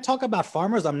world. And when I talk about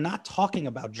farmers, I'm not talking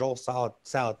about Joel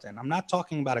Salatin. I'm not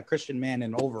talking about a Christian man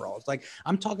in overalls. Like,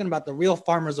 I'm talking about the real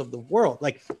farmers of the world.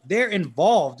 Like, they're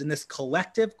involved in this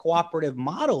collective cooperative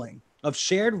modeling of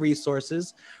shared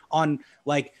resources on,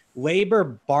 like,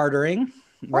 labor bartering,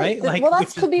 right? Like, well,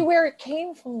 that could be where it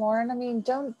came from, Loren. I mean,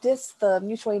 don't diss the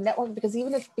mutual aid network, because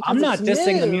even if, because I'm not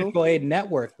dissing the mutual aid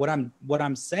network. What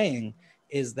I'm saying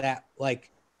is that,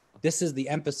 like, this is the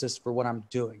emphasis for what I'm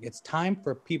doing. It's time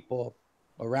for people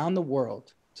around the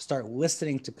world to start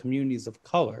listening to communities of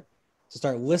color, to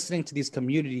start listening to these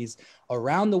communities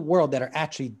around the world that are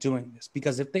actually doing this.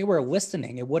 Because if they were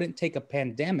listening, it wouldn't take a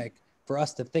pandemic for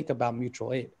us to think about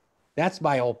mutual aid. That's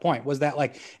my whole point, was that,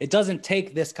 like, it doesn't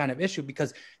take this kind of issue,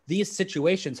 because these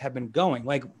situations have been going.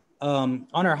 Like, on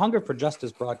our Hunger for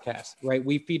Justice broadcast, right,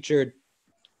 we featured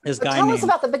this guy Tell us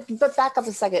about but back up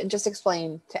a second and just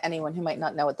explain to anyone who might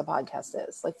not know what the podcast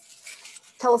is. Like,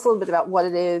 tell us a little bit about what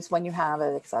it is, when you have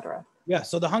it, etc. Yeah,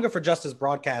 so the Hunger for Justice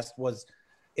broadcast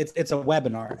it's a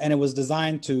webinar, and it was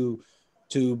designed to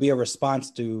be a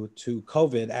response to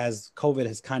COVID, as COVID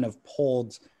has kind of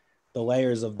pulled the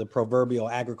layers of the proverbial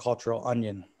agricultural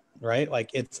onion, right? Like,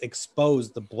 it's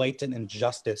exposed the blatant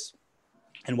injustice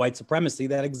and white supremacy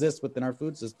that exists within our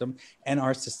food system and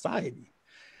our society,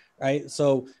 right?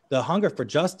 So the Hunger for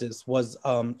Justice was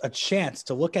a chance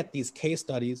to look at these case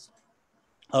studies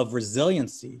of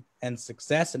resiliency and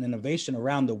success and innovation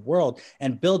around the world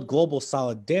and build global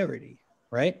solidarity,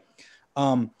 right?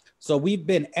 So we've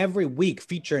been every week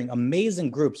featuring amazing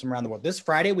groups from around the world. This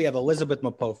Friday, we have Elizabeth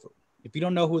Mapofu. If you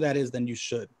don't know who that is, then you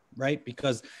should, right?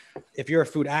 Because if you're a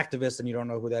food activist and you don't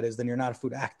know who that is, then you're not a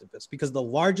food activist. Because the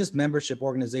largest membership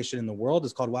organization in the world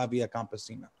is called La Via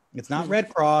Campesina. It's not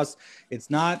Red Cross. It's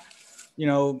not,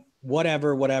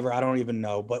 whatever, I don't even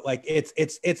know. But, like,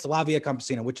 it's La Via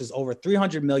Campesina, which is over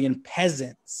 300 million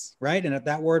peasants, right? And if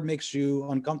that word makes you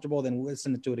uncomfortable, then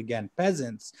listen to it again.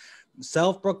 Peasants,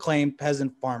 self-proclaimed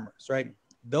peasant farmers, right?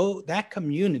 Though that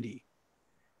community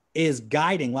is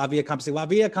guiding La Via Campesina. La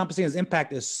Via Campesina's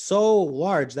impact is so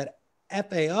large that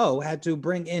FAO had to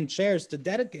bring in chairs to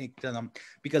dedicate to them,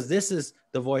 because this is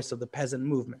the voice of the peasant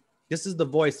movement. This is the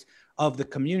voice of the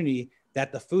community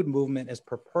that the food movement is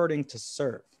purporting to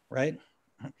serve. right?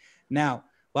 Now,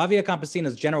 La Via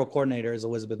Campesina's general coordinator is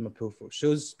Elizabeth Mapufu.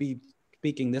 She'll be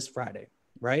speaking this Friday,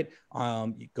 right?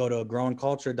 You go to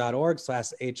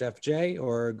growingculture.org/HFJ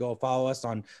or go follow us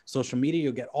on social media.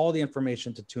 You'll get all the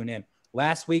information to tune in.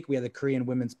 Last week, we had the Korean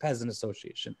Women's Peasant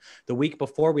Association. The week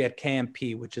before, we had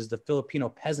KMP, which is the Filipino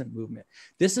Peasant Movement.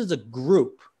 This is a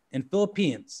group in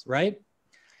Philippines, right,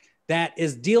 that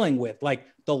is dealing with like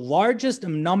the largest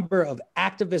number of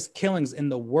activist killings in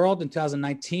the world in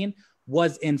 2019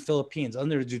 was in Philippines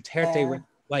under Duterte,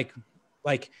 like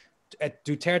at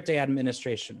Duterte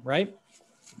administration, right?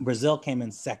 Brazil came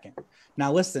in second.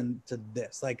 Now listen to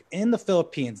this, like in the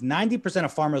Philippines, 90%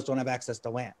 of farmers don't have access to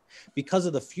land because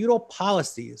of the feudal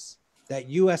policies that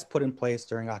US put in place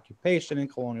during occupation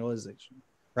and colonialization,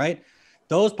 right?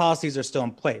 Those policies are still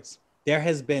in place. There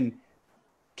has been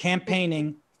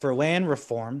campaigning for land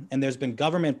reform, and there's been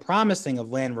government promising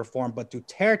of land reform, but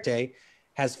Duterte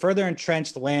has further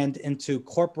entrenched land into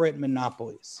corporate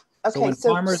monopolies. Okay, so when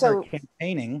farmers are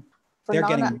campaigning, they're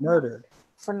getting murdered.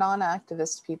 For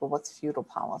non-activist people, what's feudal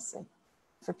policy?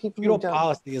 For people feudal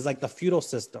policy is like the feudal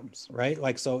systems, right?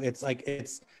 Like, so it's like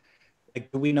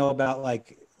we know about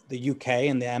like the UK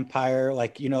and the empire,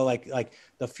 like, you know, like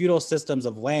the feudal systems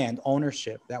of land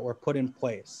ownership that were put in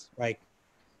place, right?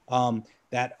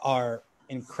 That are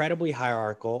incredibly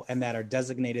hierarchical and that are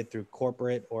designated through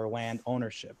corporate or land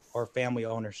ownership or family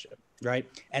ownership, right?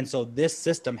 And so this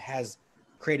system has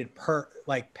created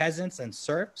like peasants and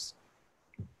serfs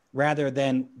rather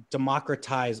than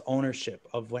democratize ownership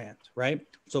of land, right?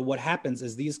 So what happens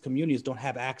is these communities don't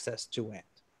have access to land.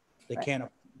 They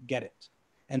can't get it.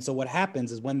 And so what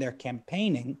happens is when they're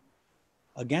campaigning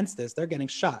against this, they're getting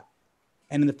shot.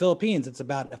 And in the Philippines, it's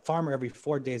about a farmer every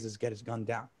 4 days is get his gun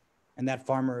down. And that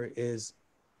farmer is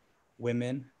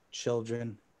women,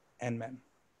 children, and men,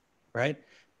 right?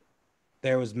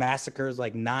 There was massacres,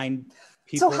 like 9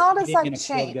 people. So how does that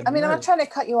change? I mean, I'm not trying to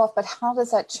cut you off, but how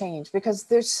does that change? Because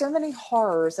there's so many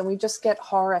horrors and we just get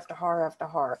horror after horror after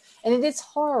horror. And it is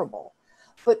horrible.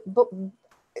 But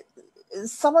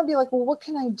someone be like, well, what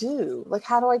can I do? Like,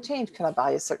 how do I change? Can I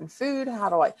buy a certain food?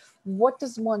 What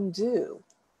does one do?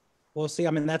 Well, see,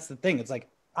 I mean, that's the thing. It's like,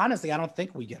 honestly, I don't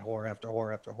think we get horror after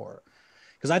horror after horror.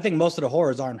 Because I think most of the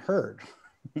horrors aren't heard.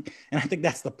 And I think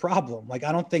that's the problem. Like,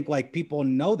 I don't think like people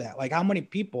know that. Like, how many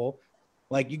people,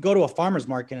 like, you go to a farmer's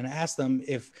market and ask them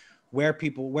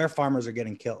where farmers are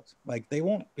getting killed. Like, they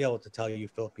won't be able to tell you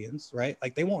Philippines, right?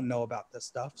 Like, they won't know about this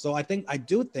stuff. So I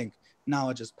do think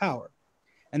knowledge is power.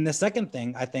 And the second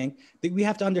thing, I think that we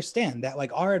have to understand that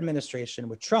like our administration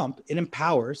with Trump, it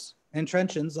empowers and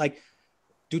entrenches like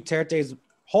Duterte's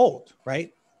hold,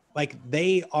 right? Like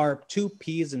they are 2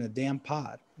 peas in a damn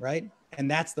pod, right?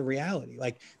 And that's the reality.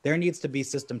 Like there needs to be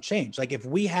system change. Like if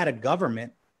we had a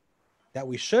government that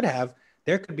we should have,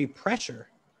 there could be pressure.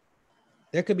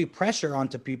 There could be pressure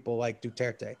onto people like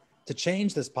Duterte to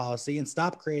change this policy and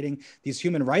stop creating these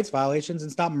human rights violations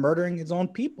and stop murdering his own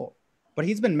people. But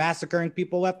he's been massacring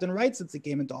people left and right since he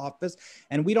came into office.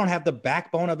 And we don't have the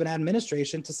backbone of an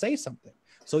administration to say something.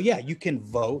 So yeah, you can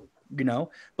vote, you know,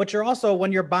 but you're also,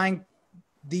 when you're buying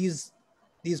these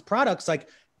products, like,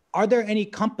 are there any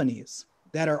companies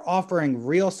that are offering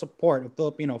real support of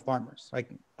Filipino farmers? Like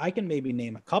I can maybe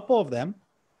name a couple of them,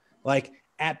 like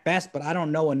at best, but I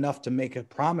don't know enough to make a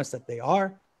promise that they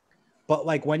are. But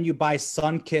like when you buy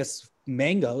sun-kissed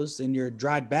mangoes in your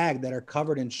dried bag that are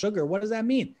covered in sugar, what does that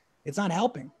mean? It's not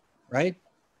helping, right?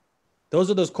 Those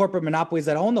are those corporate monopolies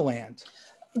that own the land.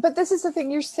 But this is the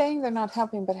thing, you're saying they're not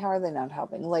helping, but how are they not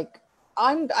helping? Like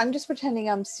I'm just pretending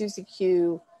I'm Susie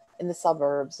Q in the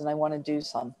suburbs and I want to do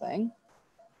something.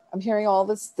 I'm hearing all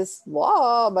this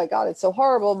law. Oh my God, it's so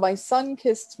horrible. My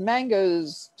sun-kissed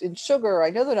mangoes in sugar.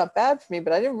 I know they're not bad for me,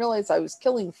 but I didn't realize I was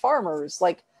killing farmers.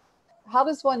 Like, how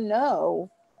does one know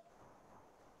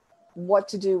what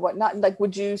to do, what not? Like,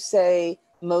 would you say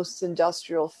most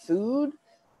industrial food?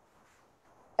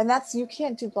 And that's, you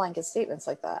can't do blanket statements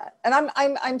like that. And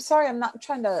I'm sorry, I'm not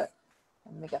trying to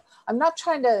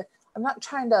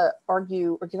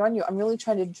argue or get on you. I'm really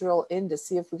trying to drill in to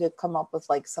see if we could come up with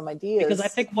like some ideas. Because I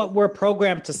think what we're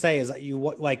programmed to say is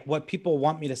that what people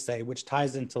want me to say, which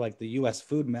ties into like the US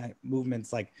food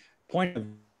movement's like point of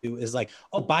view, is like,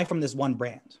 oh, buy from this one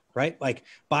brand, right? Like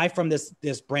buy from this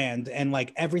brand and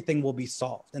like everything will be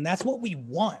solved. And that's what we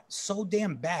want so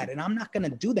damn bad. And I'm not going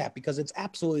to do that because it's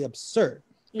absolutely absurd.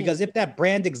 Because if that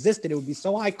brand existed, it would be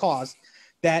so high cost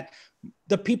that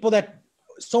the people that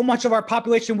so much of our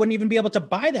population wouldn't even be able to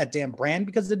buy that damn brand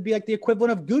because it'd be like the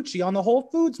equivalent of Gucci on the Whole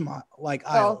Foods aisle. Like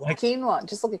quinoa,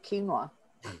 just look at quinoa.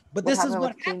 But this is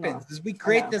what happens is we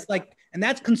create this like, and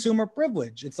that's consumer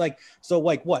privilege. It's like, so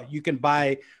like what you can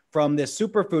buy from this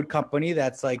superfood company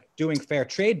that's like doing fair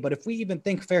trade. But if we even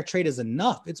think fair trade is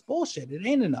enough, it's bullshit. It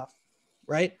ain't enough,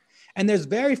 right? And there's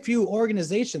very few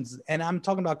organizations, and I'm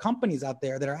talking about companies out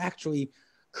there that are actually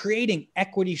creating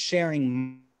equity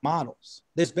sharing models.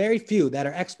 There's very few that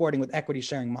are exporting with equity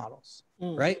sharing models,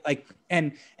 right? Like,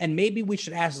 and maybe we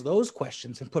should ask those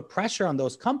questions and put pressure on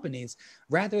those companies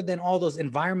rather than all those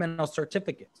environmental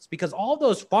certificates, because all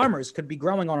those farmers could be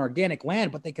growing on organic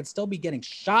land, but they could still be getting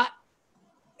shot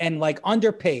and like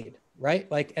underpaid, right?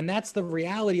 Like, and that's the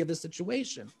reality of the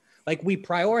situation. Like, we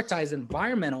prioritize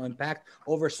environmental impact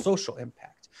over social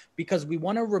impact because we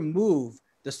want to remove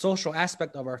the social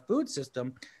aspect of our food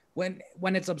system when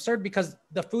it's absurd, because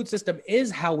the food system is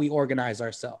how we organize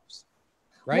ourselves,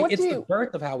 right? It's the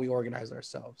birth of how we organize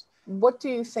ourselves. What do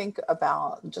you think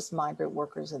about just migrant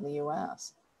workers in the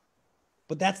US?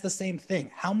 But that's the same thing.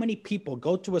 How many people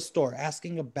go to a store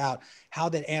asking about how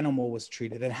that animal was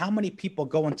treated? And how many people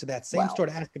go into that same store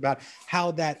to ask about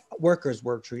how that workers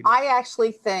were treated? I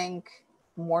actually think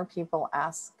more people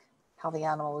ask how the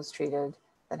animal was treated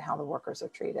than how the workers are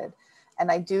treated.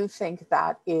 And I do think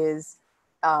that is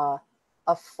a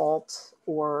fault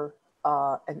or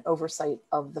an oversight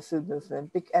of the food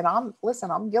movement. And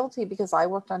I'm guilty because I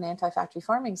worked on anti-factory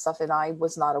farming stuff and I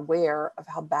was not aware of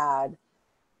how bad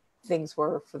things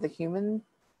were for the human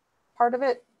part of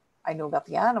it. I know about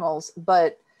the animals,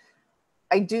 but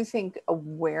I do think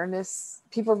awareness,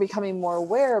 people are becoming more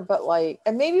aware, but like,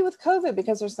 and maybe with COVID,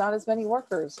 because there's not as many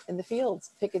workers in the fields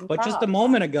picking crops. Just a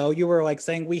moment ago, you were like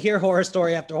saying, we hear horror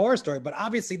story after horror story, but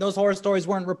obviously those horror stories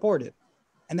weren't reported.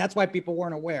 And that's why people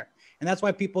weren't aware. And that's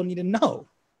why people need to know.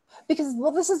 Because,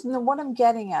 well, this is what I'm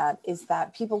getting at, is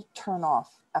that people turn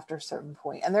off after a certain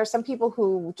point. And there are some people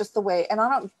who just the way, and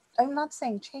I'm not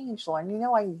saying change, Loren, you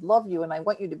know, I love you and I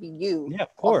want you to be you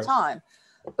all the time.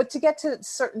 But to get to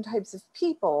certain types of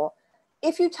people,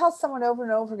 if you tell someone over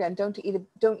and over again, don't eat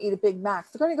a Big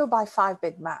Mac, they're going to go buy 5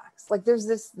 Big Macs. Like, there's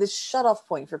this shut off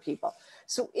point for people.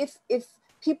 So if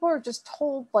people are just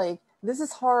told like, this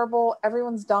is horrible,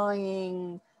 everyone's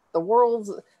dying,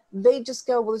 they just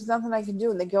go, well, there's nothing I can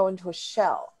do. And they go into a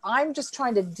shell. I'm just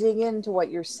trying to dig into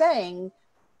what you're saying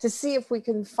to see if we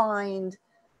can find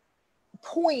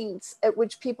points at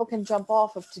which people can jump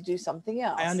off of to do something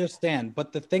else. I understand.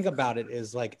 But the thing about it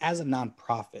is, like, as a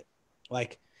nonprofit,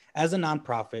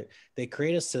 they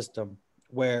create a system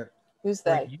where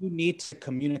you need to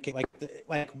communicate,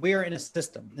 like we're in a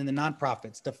system in the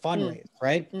nonprofits to fundraise,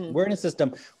 right? We're in a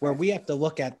system where we have to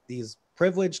look at these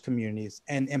privileged communities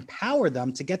and empower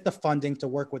them to get the funding to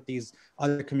work with these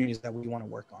other communities that we want to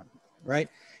work on, right?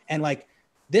 And like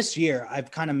this year,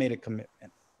 I've kind of made a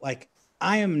commitment. Like,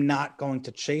 I am not going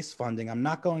to chase funding. I'm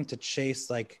not going to chase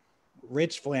like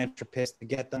rich philanthropists to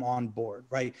get them on board,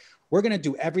 right? We're going to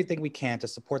do everything we can to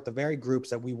support the very groups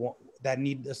that we want, that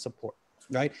need the support,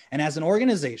 right? And as an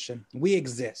organization, we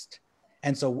exist.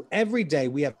 And so every day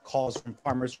we have calls from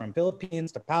farmers from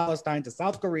Philippines to Palestine to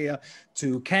South Korea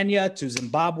to Kenya to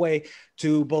Zimbabwe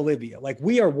to Bolivia. Like,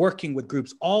 we are working with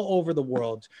groups all over the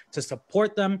world to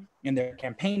support them in their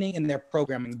campaigning and their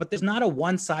programming. But there's not a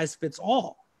one size fits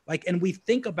all. Like, and we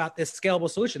think about this scalable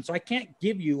solution. So I can't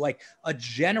give you like a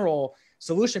general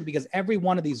solution because every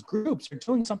one of these groups are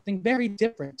doing something very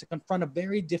different to confront a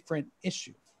very different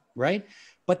issue, right?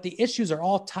 But the issues are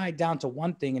all tied down to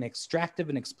one thing: an extractive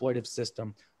and exploitive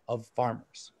system of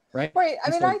farmers, right? Right.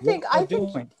 I mean, I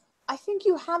think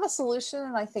you have a solution,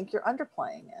 and I think you're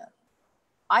underplaying it.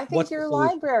 I think your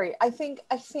library, I think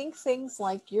things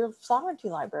like your sovereignty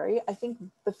library, I think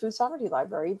the food sovereignty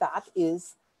library, that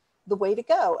is the way to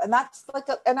go. And that's like,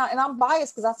 and I'm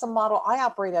biased because that's a model I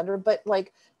operate under, but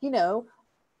like, you know,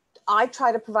 I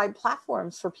try to provide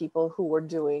platforms for people who are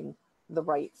doing the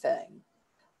right thing.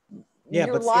 Yeah,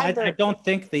 but see, I don't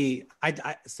think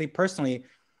I see personally,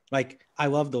 like, I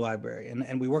love the library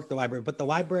and we work the library, but the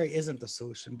library isn't the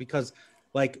solution, because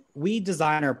like, we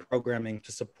design our programming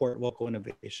to support local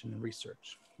innovation and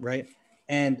research, right?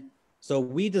 And so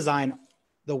we design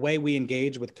the way we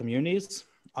engage with communities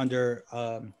under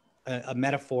a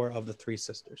metaphor of the Three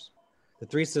Sisters. The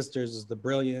Three Sisters is the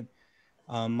brilliant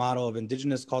model of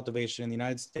indigenous cultivation in the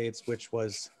United States, which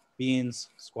was beans,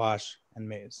 squash, and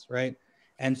maize, right?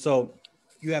 And so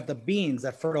you have the beans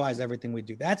that fertilize everything we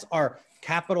do. That's our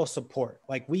capital support.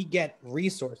 Like, we get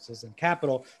resources and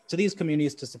capital to these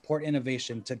communities to support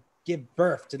innovation, to give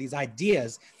birth to these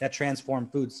ideas that transform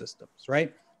food systems,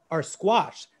 right? Our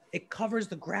squash, it covers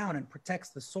the ground and protects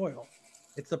the soil.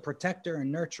 It's the protector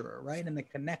and nurturer, right? And the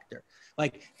connector.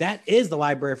 Like that is the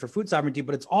library for food sovereignty,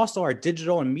 but it's also our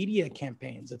digital and media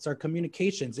campaigns. It's our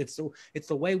communications. It's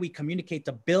the way we communicate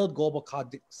to build global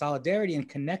solidarity and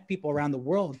connect people around the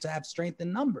world to have strength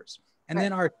in numbers. And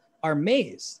then our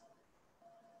maze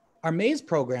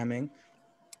programming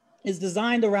is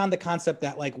designed around the concept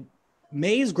that like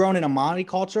maize grown in a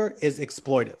monoculture is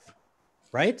exploitive,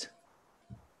 right?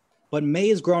 But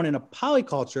maize grown in a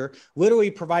polyculture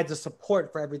literally provides a support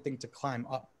for everything to climb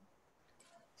up.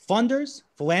 Funders,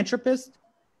 philanthropists,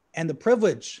 and the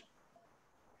privileged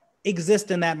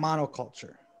exist in that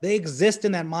monoculture. They exist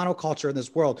in that monoculture in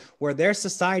this world where their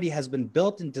society has been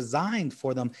built and designed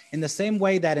for them in the same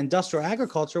way that industrial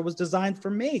agriculture was designed for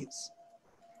maize.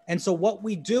 And so what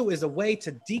we do is a way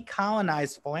to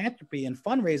decolonize philanthropy and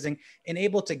fundraising and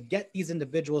able to get these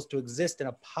individuals to exist in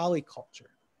a polyculture.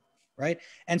 Right.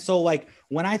 And so like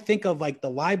when I think of like the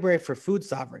Library for Food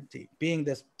Sovereignty being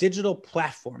this digital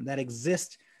platform that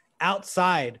exists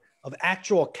outside of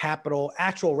actual capital,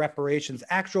 actual reparations,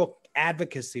 actual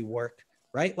advocacy work,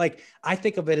 right? Like I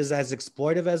think of it as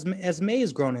exploitive as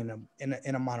maize grown in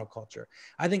a monoculture.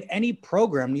 I think any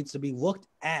program needs to be looked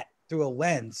at through a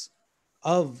lens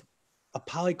of a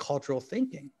polycultural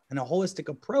thinking and a holistic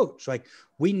approach. Like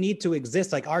we need to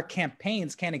exist, like our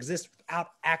campaigns can't exist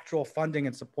without actual funding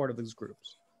and support of these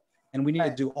groups. And we need to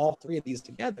do all three of these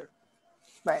together.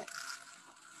 Right.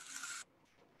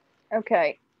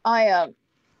 Okay.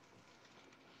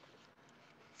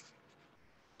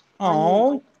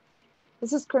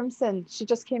 This is Crimson. She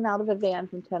just came out of a van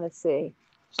from Tennessee.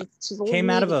 She's a came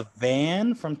out of a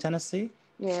van from Tennessee?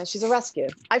 Yeah, she's a rescue.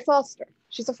 I foster.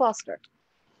 She's a foster.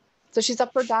 So she's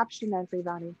up for adoption,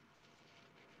 everybody.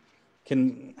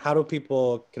 How do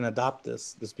people adopt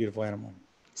this beautiful animal?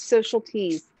 Social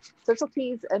Tees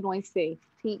NYC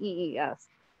TEES.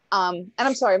 And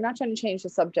I'm sorry, I'm not trying to change the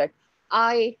subject.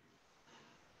 I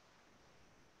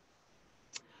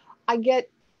get,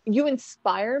 you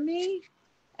inspire me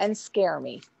and scare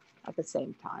me at the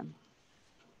same time.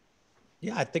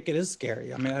 Yeah, I think it is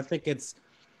scary. I mean, I think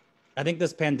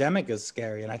this pandemic is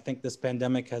scary, and I think this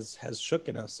pandemic has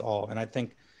shooken us all. And I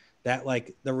think that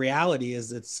like the reality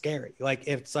is it's scary. Like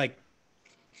it's like,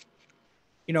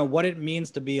 you know, what it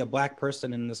means to be a Black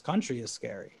person in this country is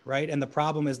scary, right? And the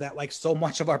problem is that like so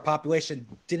much of our population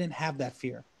didn't have that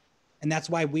fear. And that's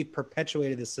why we've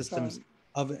perpetuated the systems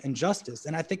of injustice.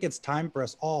 And I think it's time for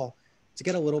us all to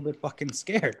get a little bit fucking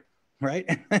scared, right?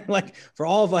 And like for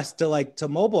all of us to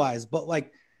mobilize. But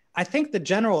like, I think the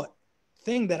general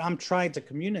thing that I'm trying to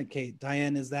communicate,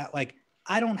 Diane, is that like,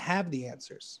 I don't have the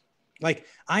answers. Like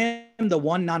I am the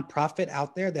one nonprofit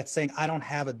out there that's saying, I don't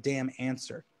have a damn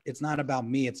answer. It's not about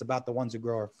me. It's about the ones who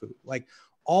grow our food. Like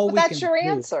that's your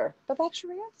answer. But that's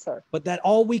your answer. But that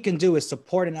all we can do is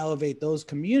support and elevate those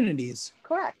communities.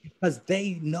 Correct. Because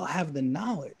they have the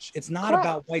knowledge. It's not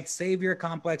about white savior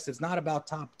complex. It's not about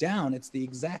top down. It's the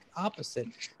exact opposite.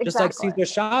 Exactly. Just like Cesar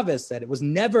Chavez said, it was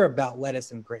never about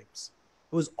lettuce and grapes.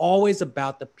 It was always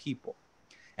about the people.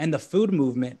 And the food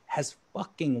movement has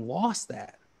fucking lost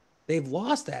that. They've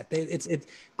lost that. They need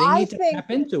to tap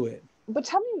into it. But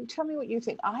tell me what you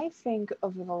think. I think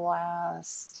over the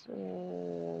last,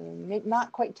 maybe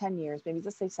not quite 10 years, maybe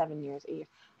just say 7 years, 8 years,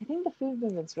 I think the food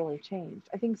movement's really changed.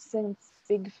 I think since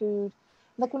big food,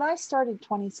 like when I started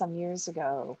 20 some years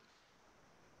ago,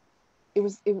 it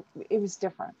was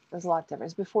different. It was a lot different. It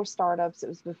was before startups. It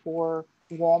was before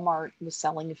Walmart was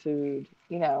selling food.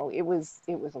 You know, it was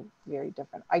a very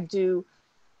different. I do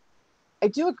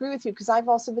agree with you because I've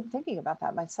also been thinking about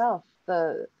that myself.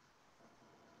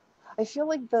 I feel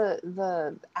like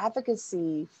the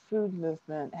advocacy food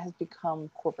movement has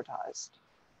become corporatized.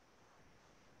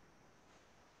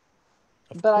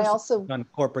 But I also done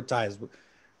corporatized.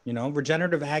 You know,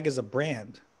 regenerative ag is a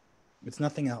brand. It's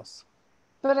nothing else.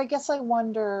 But I guess I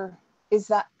wonder, is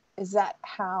that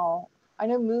how, I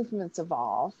know movements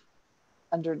evolve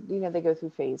under, you know, they go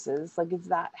through phases. Like, is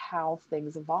that how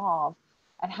things evolve?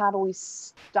 And how do we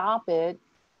stop it?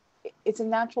 It's a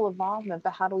natural evolvement,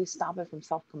 but how do we stop it from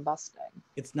self-combusting?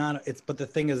 But the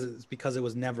thing is, it's because it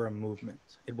was never a movement.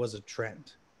 It was a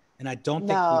trend. And I don't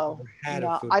think we've ever had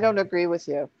a food movement. I don't agree with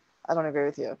you.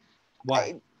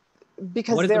 Why?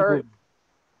 Because there are...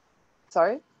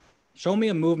 Sorry? Show me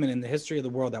a movement in the history of the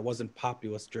world that wasn't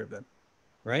populist driven,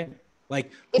 right?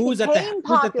 Like It became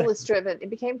populist driven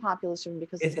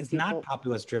because it's not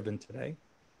populist driven today.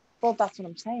 Well, that's what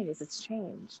I'm saying, is it's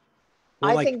changed.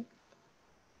 Well, I think...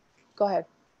 Go ahead.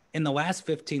 In the last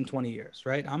 15, 20 years,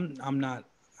 right? I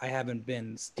haven't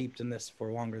been steeped in this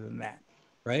for longer than that,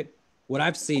 right? What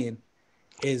I've seen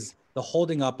is the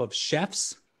holding up of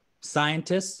chefs,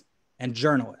 scientists, and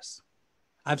journalists.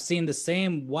 I've seen the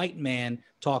same white man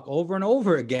talk over and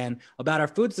over again about our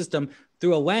food system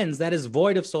through a lens that is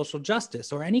void of social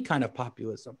justice or any kind of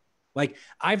populism. Like,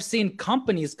 I've seen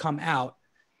companies come out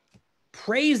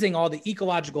praising all the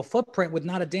ecological footprint with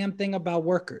not a damn thing about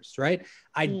workers, right?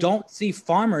 I don't see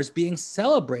farmers being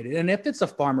celebrated. And if it's a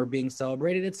farmer being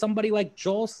celebrated, it's somebody like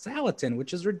Joel Salatin,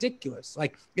 which is ridiculous.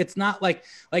 Like, it's not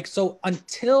so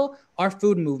until our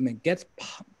food movement gets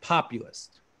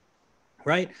populist,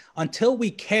 right? Until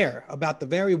we care about the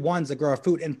very ones that grow our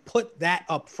food and put that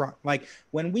up front. Like,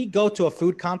 when we go to a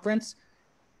food conference,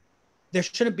 there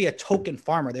shouldn't be a token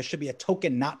farmer. There should be a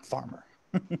token not farmer.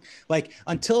 Like,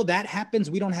 until that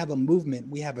happens, we don't have a movement.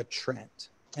 We have a trend.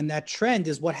 And that trend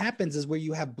is what happens is where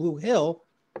you have Blue Hill,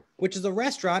 which is a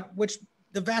restaurant, which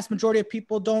the vast majority of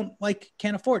people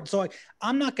can't afford. So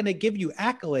I'm not going to give you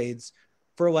accolades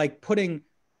for like putting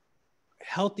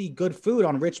healthy, good food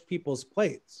on rich people's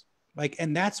plates. Like,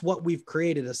 and that's what we've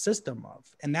created a system of.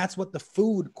 And that's what the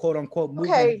food, quote unquote,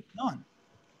 movement has done.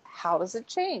 How does it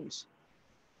change?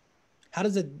 How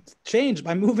does it change?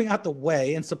 By moving out the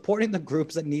way and supporting the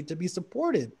groups that need to be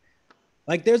supported.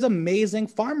 Like, there's amazing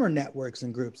farmer networks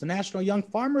and groups, the National Young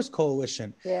Farmers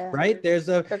Coalition, right? There's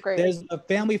a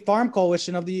Family Farm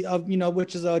Coalition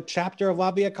which is a chapter of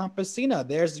La Via Campesina.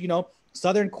 There's,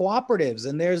 Southern Cooperatives,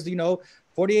 and there's,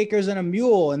 40 Acres and a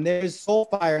Mule, and there's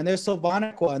Soulfire, and there's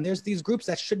Sylvanica, and there's these groups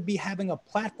that should be having a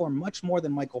platform much more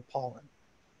than Michael Pollan.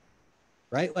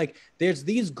 Right? Like, there's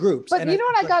these groups. But you know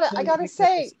what I gotta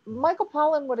say, Michael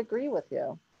Pollan would agree with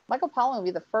you. Michael Pollan would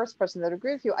be the first person that would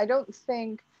agree with you. I don't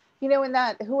think, in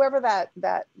that, whoever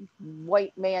that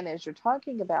white man is you're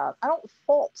talking about, I don't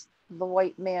fault the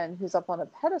white man who's up on a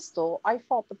pedestal. I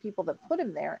fault the people that put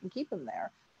him there and keep him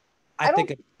there.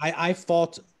 I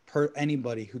fault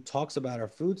anybody who talks about our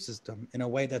food system in a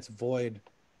way that's void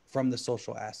from the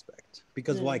social aspect,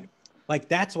 because like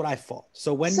that's what I fault.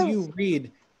 So when you read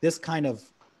this kind of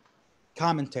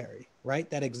commentary, right,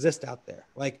 that exists out there,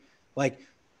 like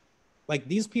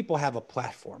these people have a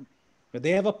platform.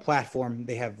 They have a platform.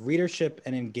 They have readership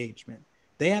and engagement.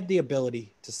 They have the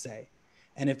ability to say.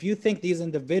 And if you think these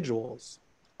individuals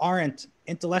aren't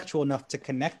intellectual enough to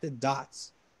connect the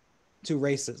dots to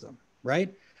racism,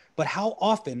 right? But how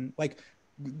often,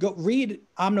 go read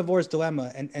Omnivore's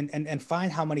Dilemma and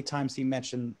find how many times he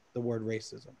mentioned the word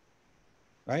racism,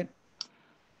 right?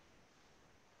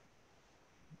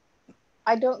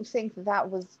 I don't think that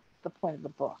was the point of the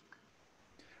book.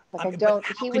 How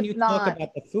can you talk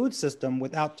about the food system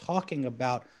without talking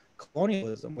about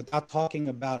colonialism, without talking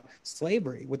about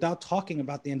slavery, without talking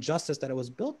about the injustice that it was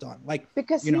built on?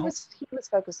 Because he was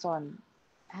focused on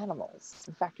animals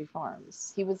and factory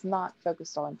farms. He was not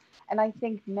focused on, and I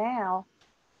think now,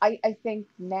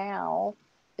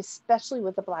 especially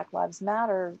with the Black Lives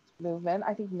Matter movement,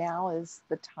 I think now is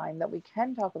the time that we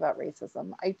can talk about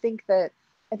racism. I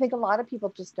think a lot of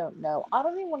people just don't know. I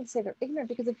don't even want to say they're ignorant,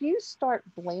 because if you start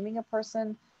blaming a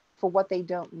person for what they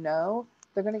don't know,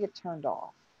 they're going to get turned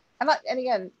off. And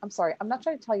again, I'm sorry, I'm not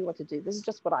trying to tell you what to do. This is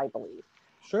just what I believe.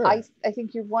 Sure. I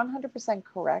think you're 100%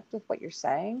 correct with what you're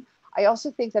saying. I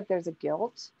also think that there's a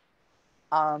guilt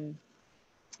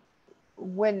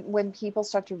when people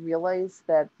start to realize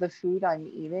that the food I'm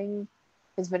eating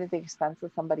has been at the expense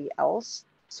of somebody else.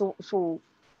 So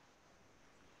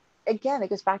again, it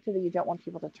goes back to you don't want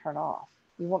people to turn off.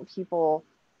 You want people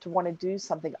to want to do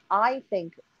something. I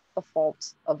think the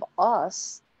fault of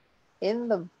us in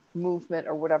the movement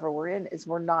or whatever we're in is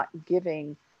we're not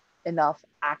giving enough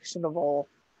actionable,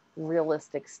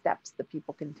 realistic steps that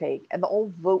people can take. And the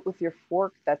old vote with your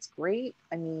fork, that's great.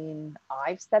 I mean,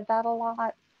 I've said that a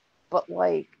lot, but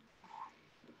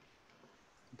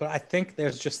I think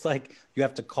there's just you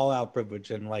have to call out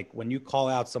privilege. And when you call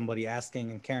out somebody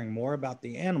asking and caring more about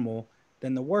the animal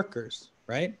than the workers,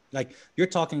 right? You're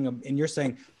talking and you're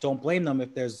saying, don't blame them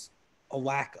if there's a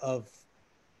lack of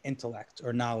intellect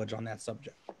or knowledge on that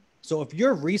subject. So if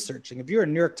you're researching, if you're a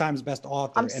New York Times best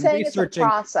author I'm saying researching it's a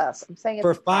process. I'm saying it's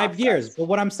for 5 years. But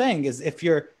what I'm saying is if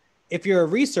you're a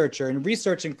researcher and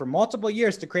researching for multiple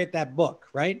years to create that book,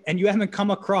 right? And you haven't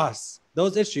come across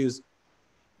those issues,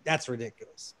 that's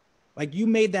ridiculous. You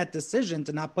made that decision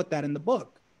to not put that in the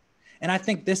book. And I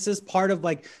think this is part of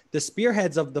the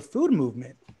spearheads of the food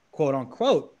movement, quote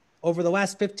unquote, over the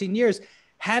last 15 years,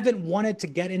 haven't wanted to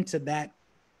get into that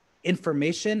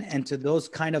information and to those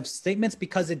kind of statements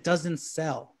because it doesn't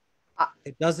sell.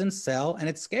 It doesn't sell and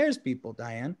it scares people,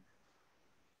 Diane.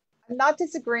 I'm not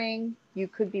disagreeing. You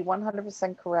could be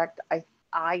 100% correct.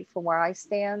 I, from where I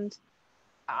stand,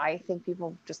 I think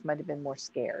people just might have been more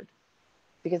scared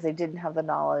because they didn't have the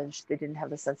knowledge. They didn't have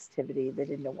the sensitivity. They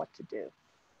didn't know what to do.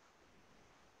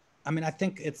 I mean, I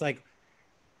think it's like,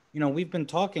 we've been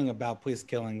talking about police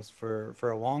killings for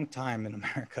a long time in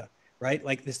America, right?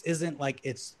 Like this isn't like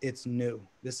it's new.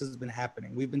 This has been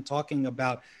happening. We've been talking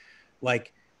about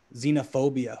like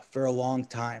xenophobia for a long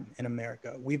time in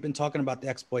America. We've been talking about the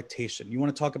exploitation. You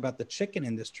want to talk about the chicken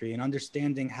industry and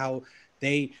understanding how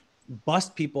they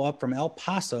bust people up from El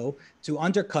Paso to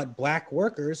undercut black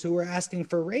workers who were asking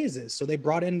for raises. So they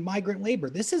brought in migrant labor.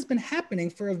 This has been happening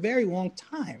for a very long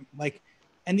time. Like,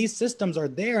 and these systems are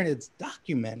there and it's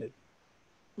documented.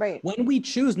 Right. When we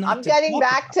choose not I'm to getting talk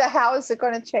back about to how is it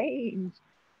going to change?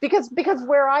 Because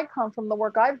where I come from, the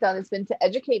work I've done has been to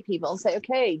educate people and say,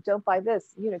 okay, don't buy this,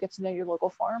 get to know your local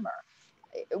farmer.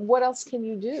 What else can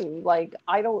you do? Like,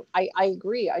 I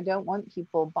agree. I don't want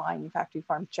people buying factory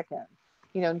farm chicken,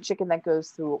 chicken that goes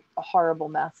through a horrible,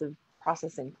 massive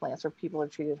processing plants where people are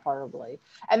treated horribly.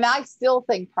 And I still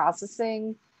think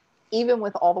processing, even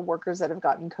with all the workers that have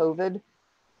gotten COVID,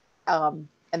 and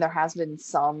there has been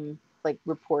some like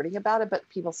reporting about it, but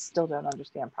people still don't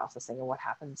understand processing and what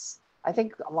happens. I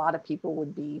think a lot of people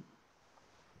would be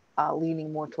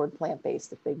leaning more toward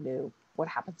plant-based if they knew what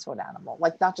happens to an animal,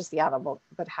 like not just the animal,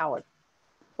 but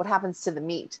what happens to the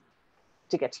meat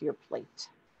to get to your plate.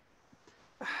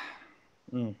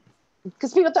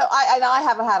 Because people don't. I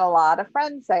haven't had a lot of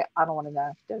friends say, "I don't want to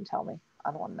know. Don't tell me.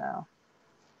 I don't want to know."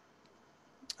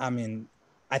 I mean,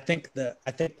 I think that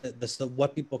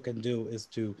what people can do is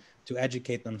to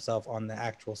educate themselves on the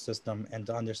actual system and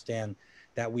to understand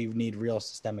that we need real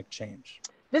systemic change.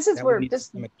 This is that where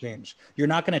systemic change. You're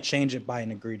not going to change it by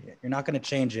an ingredient. You're not going to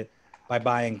change it by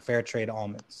buying fair trade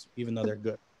almonds, even though they're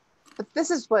good. But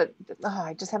this is what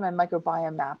I just have my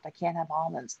microbiome mapped. I can't have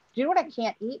almonds. Do you know what I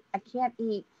can't eat? I can't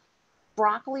eat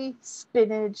broccoli,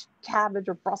 spinach, cabbage,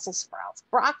 or Brussels sprouts.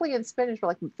 Broccoli and spinach are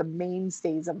like the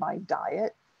mainstays of my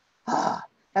diet.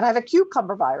 And I have a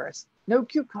cucumber virus. No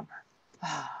cucumber.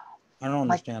 I don't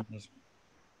understand this.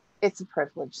 It's a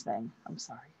privilege thing. I'm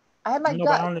sorry. I have my gut.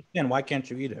 But I don't understand. Why can't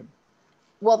you eat it?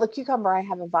 Well, the cucumber, I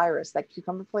have a virus that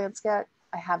cucumber plants get.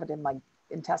 I have it in my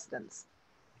intestines.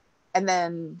 And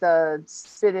then the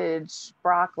spinach,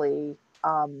 broccoli,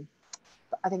 I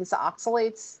think it's the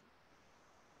oxalates.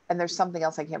 And there's something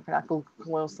else I can't pronounce.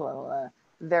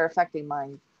 They're affecting my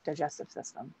digestive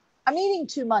system. I'm eating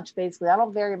too much, basically. I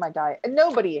don't vary my diet. And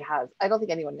nobody has. I don't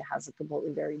think anyone has a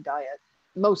completely varied diet.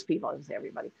 Most people, I would say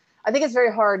everybody. I think it's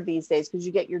very hard these days because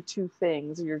you get your 2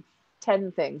 things or your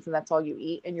 10 things and that's all you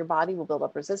eat and your body will build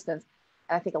up resistance.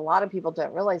 And I think a lot of people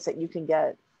don't realize that you can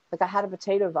get, like I had a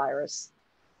potato virus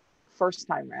first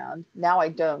time round. Now I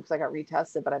don't because I got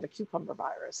retested, but I have a cucumber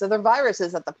virus. So they're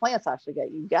viruses that the plants actually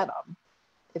get. You get them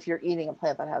if you're eating a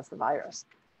plant that has the virus.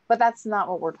 But that's not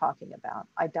what we're talking about.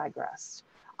 I digressed.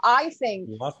 I think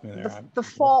the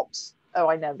fault,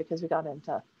 I know, because we got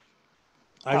into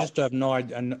I just have no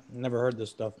idea. I never heard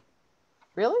this stuff.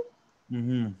 Really?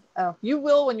 Mm-hmm. Oh, you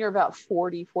will when you're about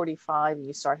 40, 45 and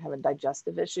you start having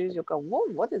digestive issues. You'll go, whoa,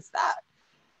 what is that?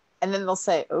 And then they'll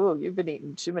say, oh, you've been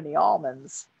eating too many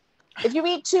almonds. If you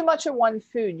eat too much of one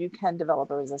food, you can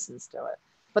develop a resistance to it.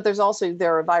 But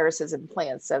there are viruses in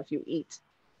plants. So if you eat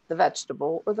the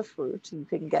vegetable or the fruit, you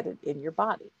can get it in your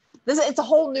body. It's a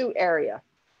whole new area.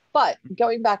 But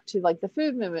going back to like the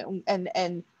food movement,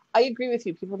 and I agree with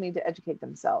you, people need to educate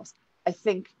themselves. I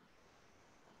think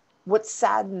what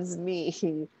saddens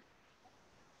me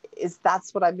is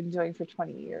that's what I've been doing for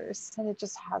 20 years. And it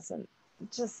just hasn't,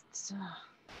 it's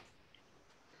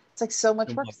like so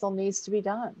much work still needs to be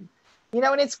done.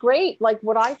 And it's great. Like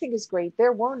what I think is great,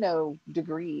 there were no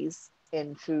degrees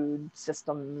in food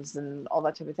systems and all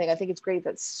that type of thing. I think it's great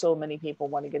that so many people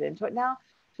want to get into it now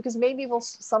because maybe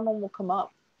someone will come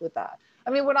up with that. I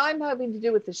mean, what I'm hoping to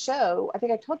do with the show, I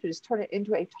think I told you, just turn it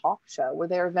into a talk show where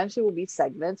there eventually will be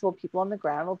segments, will people on the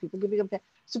ground, will people giving them,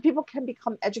 so people can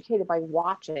become educated by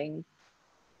watching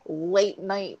Late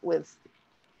Night with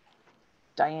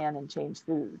Diane and Change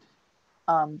Food.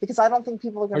 Because I don't think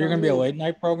people are going to. Are you going to be a late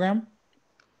night program?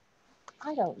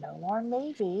 I don't know, Lauren.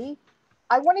 Maybe.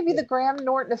 I want to be the Graham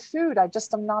Norton of food. I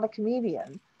just am not a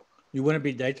comedian. You wouldn't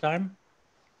be daytime?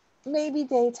 Maybe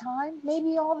daytime,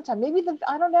 maybe all the time. Maybe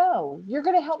I don't know. You're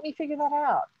going to help me figure that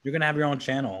out. You're going to have your own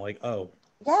channel.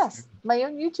 Yes, my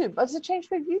own YouTube. It's a Change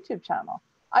Food YouTube channel.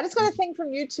 I just got a thing from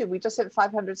YouTube. We just hit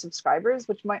 500 subscribers,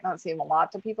 which might not seem a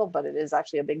lot to people, but it is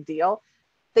actually a big deal.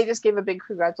 They just gave a big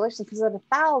congratulations because at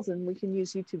 1,000, we can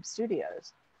use YouTube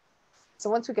Studios. So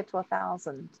once we get to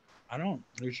 1,000. I don't.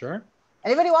 Are you sure?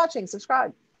 Anybody watching,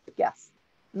 subscribe. Yes.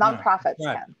 Nonprofits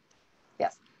can.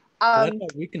 Yes. I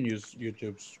thought we can use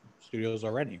YouTube Studios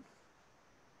already.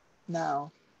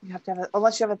 No, you have to have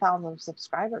unless you have 1,000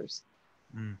 subscribers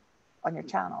on your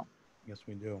channel. Yes,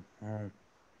 we do.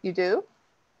 You do?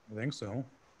 I think so.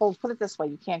 Well, put it this way,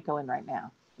 you can't go in right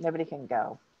now. Nobody can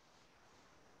go.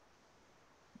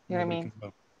 You know what I Nobody mean? can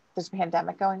go. There's a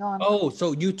pandemic going on. Oh,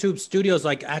 so YouTube studios,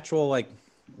 like actual like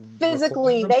recording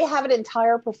Physically, room? they have an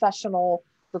entire professional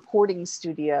recording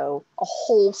studio, a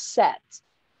whole set.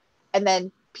 And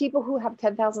then people who have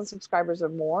 10,000 subscribers or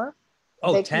more,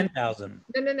 Oh, they can. 10,000.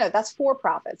 No. That's for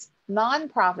profits.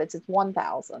 Non-profits, it's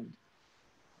 1,000. And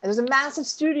there's a massive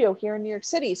studio here in New York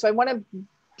City. So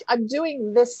I'm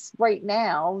doing this right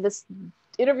now, this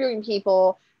interviewing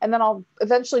people, and then I'll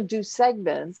eventually do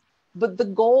segments. But the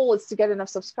goal is to get enough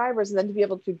subscribers and then to be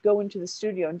able to go into the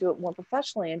studio and do it more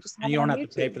professionally and just have And it you don't on have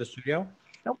to pay YouTube. for the studio?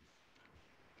 Nope,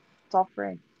 it's all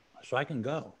free. So I can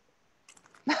go.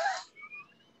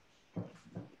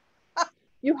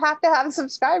 You have to have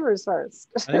subscribers first.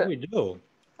 I think we do.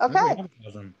 I think we Okay. have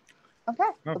 1,000. Okay.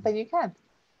 Oh, But then you can.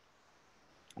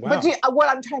 wow. But what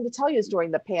I'm trying to tell you is during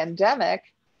the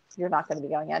pandemic, you're not going to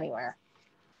be going anywhere.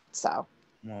 So,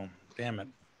 Well, damn it.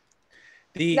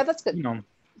 no, that's good. You know,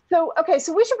 So, okay.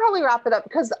 So we should probably wrap it up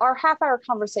because our half-hour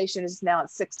conversation is now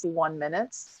at 61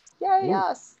 minutes. Yay, ooh,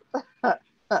 yes.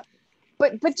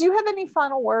 But do you have any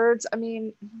final words? I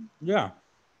mean, yeah.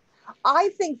 I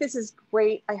think this is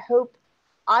great. I hope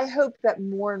that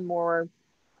more and more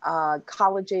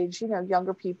college age,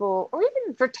 younger people, or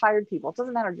even retired people, it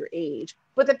doesn't matter your age,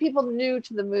 but that people new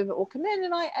to the movement will come in,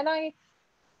 and I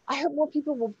hope more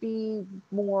people will be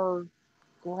more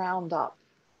ground up.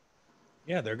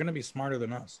 Yeah, they're going to be smarter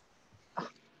than us.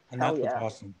 And Hell that's what's yeah.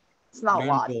 awesome. It's not They're a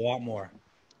going to lot. do a lot more,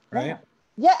 right?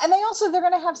 Yeah, and they're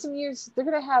going to have some years, they're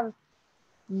going to have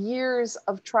years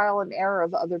of trial and error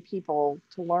of other people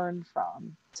to learn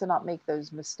from, to not make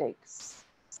those mistakes.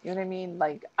 You know what I mean?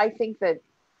 Like, I think that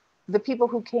the people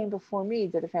who came before me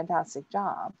did a fantastic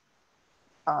job.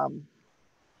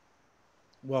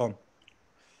 Well,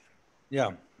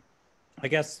 yeah. I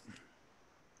guess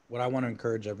what I want to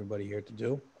encourage everybody here to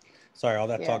do. Sorry, all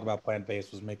that Yeah. talk about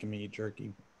plant-based was making me eat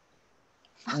jerky.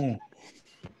 I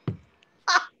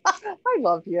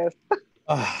love you.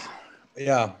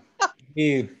 Yeah.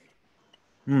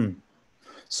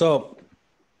 So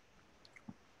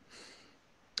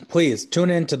please tune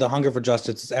in to the Hunger for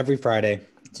Justice. It's every Friday.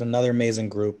 It's another amazing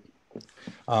group.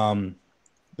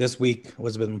 This week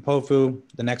was with Mpofu.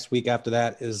 The next week after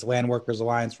that is Land Workers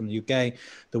Alliance from the UK.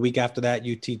 The week after that,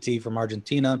 UTT from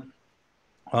Argentina.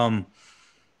 And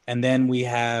then we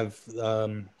have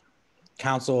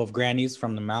Council of Grannies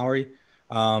from the Maori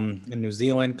in New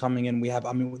Zealand coming in. We have,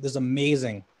 there's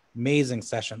amazing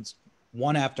sessions,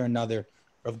 one after another,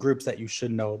 of groups that you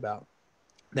should know about,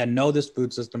 that know this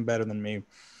food system better than me,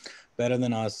 better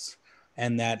than us,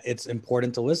 and that it's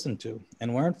important to listen to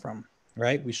and learn from,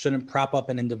 right? We shouldn't prop up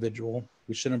an individual.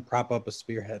 We shouldn't prop up a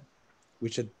spearhead. We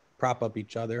should prop up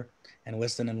each other and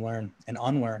listen and learn and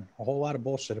unlearn a whole lot of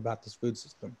bullshit about this food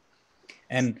system.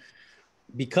 And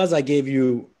because I gave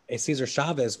you a Cesar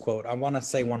Chavez quote, I want to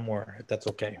say one more, if that's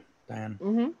okay, Diane.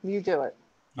 Mm-hmm. You do it.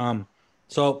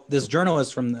 So this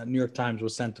journalist from the New York Times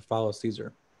was sent to follow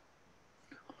Cesar.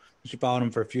 She followed him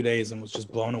for a few days and was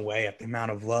just blown away at the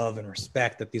amount of love and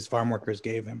respect that these farm workers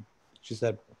gave him. She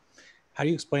said, "How do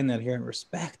you explain that inherent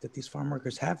respect that these farm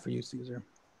workers have for you, Cesar?"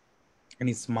 And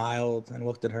he smiled and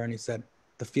looked at her and he said,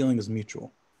 "The feeling is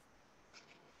mutual.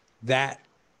 That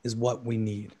is what we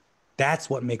need. That's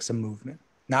what makes a movement,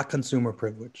 not consumer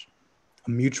privilege, a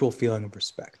mutual feeling of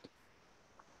respect."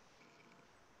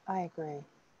 I agree.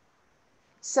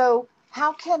 So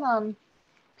how can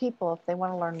people, if they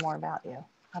want to learn more about you,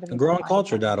 how do people find you?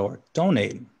 Growingculture.org.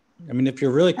 Donate. I mean, if you're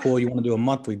really cool, you want to do a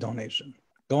monthly donation.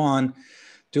 Go on,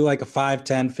 do like a 5,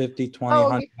 10, 50, 20, Oh,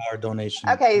 $100 donation.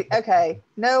 okay.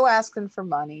 No asking for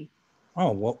money.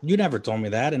 Oh, well, you never told me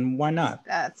that, and why not?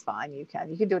 That's fine. You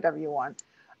can do whatever you want.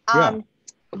 Yeah,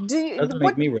 doesn't make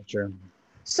What? me richer.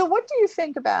 So what do you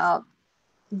think about?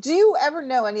 Do you ever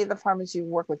know any of the farmers you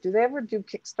work with? Do they ever do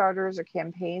Kickstarters or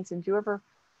campaigns? And do you ever,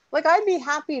 like, I'd be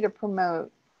happy to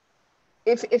promote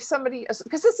if somebody,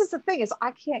 because this is the thing, is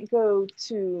I can't go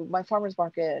to my farmer's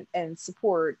market and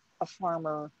support a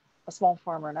small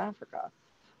farmer in Africa.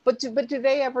 But do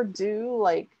they ever do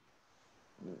like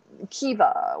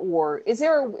Kiva, or is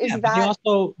Yeah, but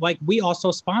that? we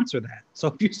also sponsor that. So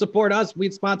if you support us,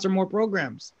 we'd sponsor more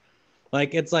programs.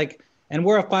 Like it's like, and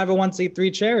we're a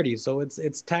 501c3 charity, so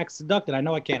it's tax deducted. I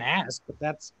know I can't ask,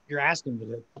 but you're asking me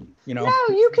to, No,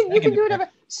 you can do whatever.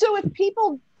 So if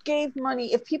people gave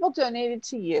money, if people donated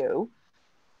to you,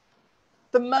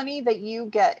 the money that you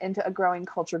get into a growing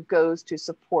culture goes to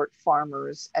support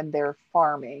farmers and their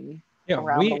farming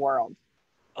around the world.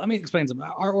 let me explain something.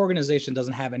 Our organization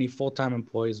doesn't have any full-time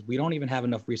employees. We don't even have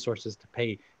enough resources to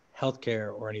pay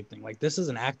healthcare or anything. Like, this is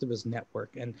an activist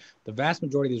network, and the vast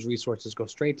majority of these resources go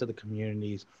straight to the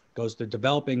communities, goes to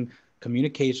developing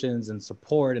communications and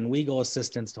support and legal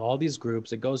assistance to all these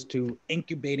groups. It goes to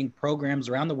incubating programs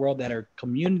around the world that are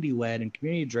community-led and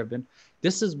community-driven.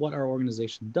 This is what our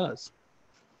organization does.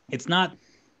 It's not,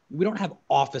 we don't have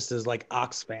offices like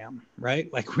Oxfam,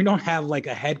 right? Like, we don't have like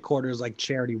a headquarters like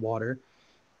Charity Water.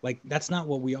 Like, that's not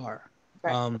what we are.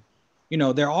 Right.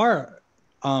 There are,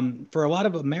 for a lot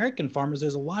of American farmers,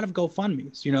 there's a lot of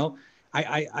GoFundMe's.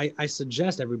 I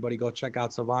suggest everybody go check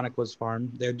out Sylvaniqua's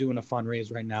farm. They're doing a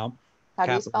fundraise right now. How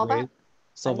do you Capital spell raise.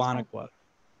 that? Sylvaniqua.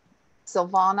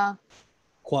 Sylvana.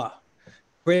 Qua.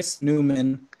 Chris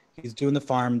Newman. He's doing the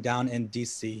farm down in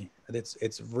DC.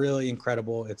 It's really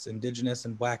incredible. It's indigenous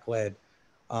and black led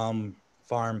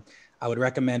farm. I would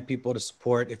recommend people to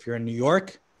support. If you're in New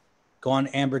York, go on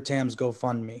Amber Tam's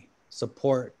GoFundMe,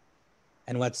 support,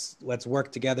 and let's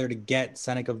work together to get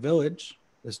Seneca Village,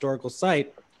 the historical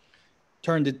site,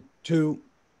 turned into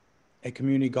a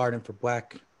community garden for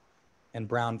Black and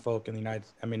brown folk in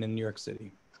in New York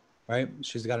City, right?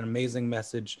 She's got an amazing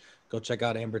message. Go check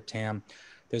out Amber Tam.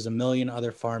 There's a million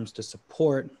other farms to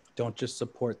support. Don't just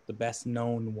support the best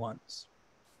known ones.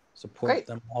 Support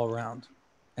them all around.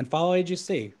 And follow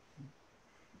AGC.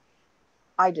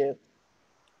 I do.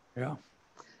 Yeah.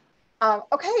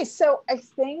 Okay, so I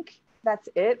think that's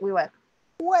it. We went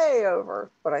way over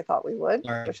what I thought we would,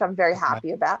 which I'm very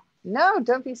happy about. No,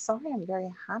 don't be sorry. I'm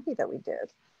very happy that we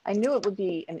did. I knew it would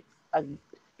be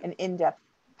an in-depth,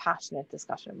 passionate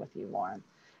discussion with you, Loren.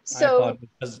 So,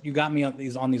 because you got me on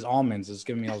these almonds. It's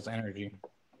giving me all this energy.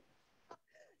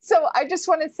 So I just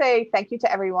want to say thank you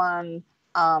to everyone.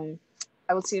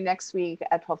 I will see you next week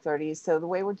at 12:30. So the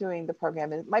way we're doing the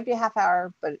program, it might be a half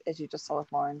hour, but as you just saw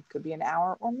with Loren, could be an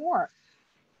hour or more.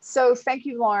 So thank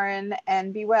you, Loren,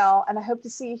 and be well. And I hope to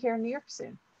see you here in New York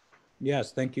soon.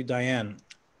 Yes, thank you, Diane.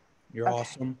 You're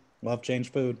awesome. Love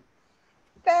Change Food.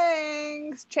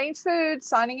 Thanks. Change Food,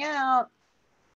 signing out.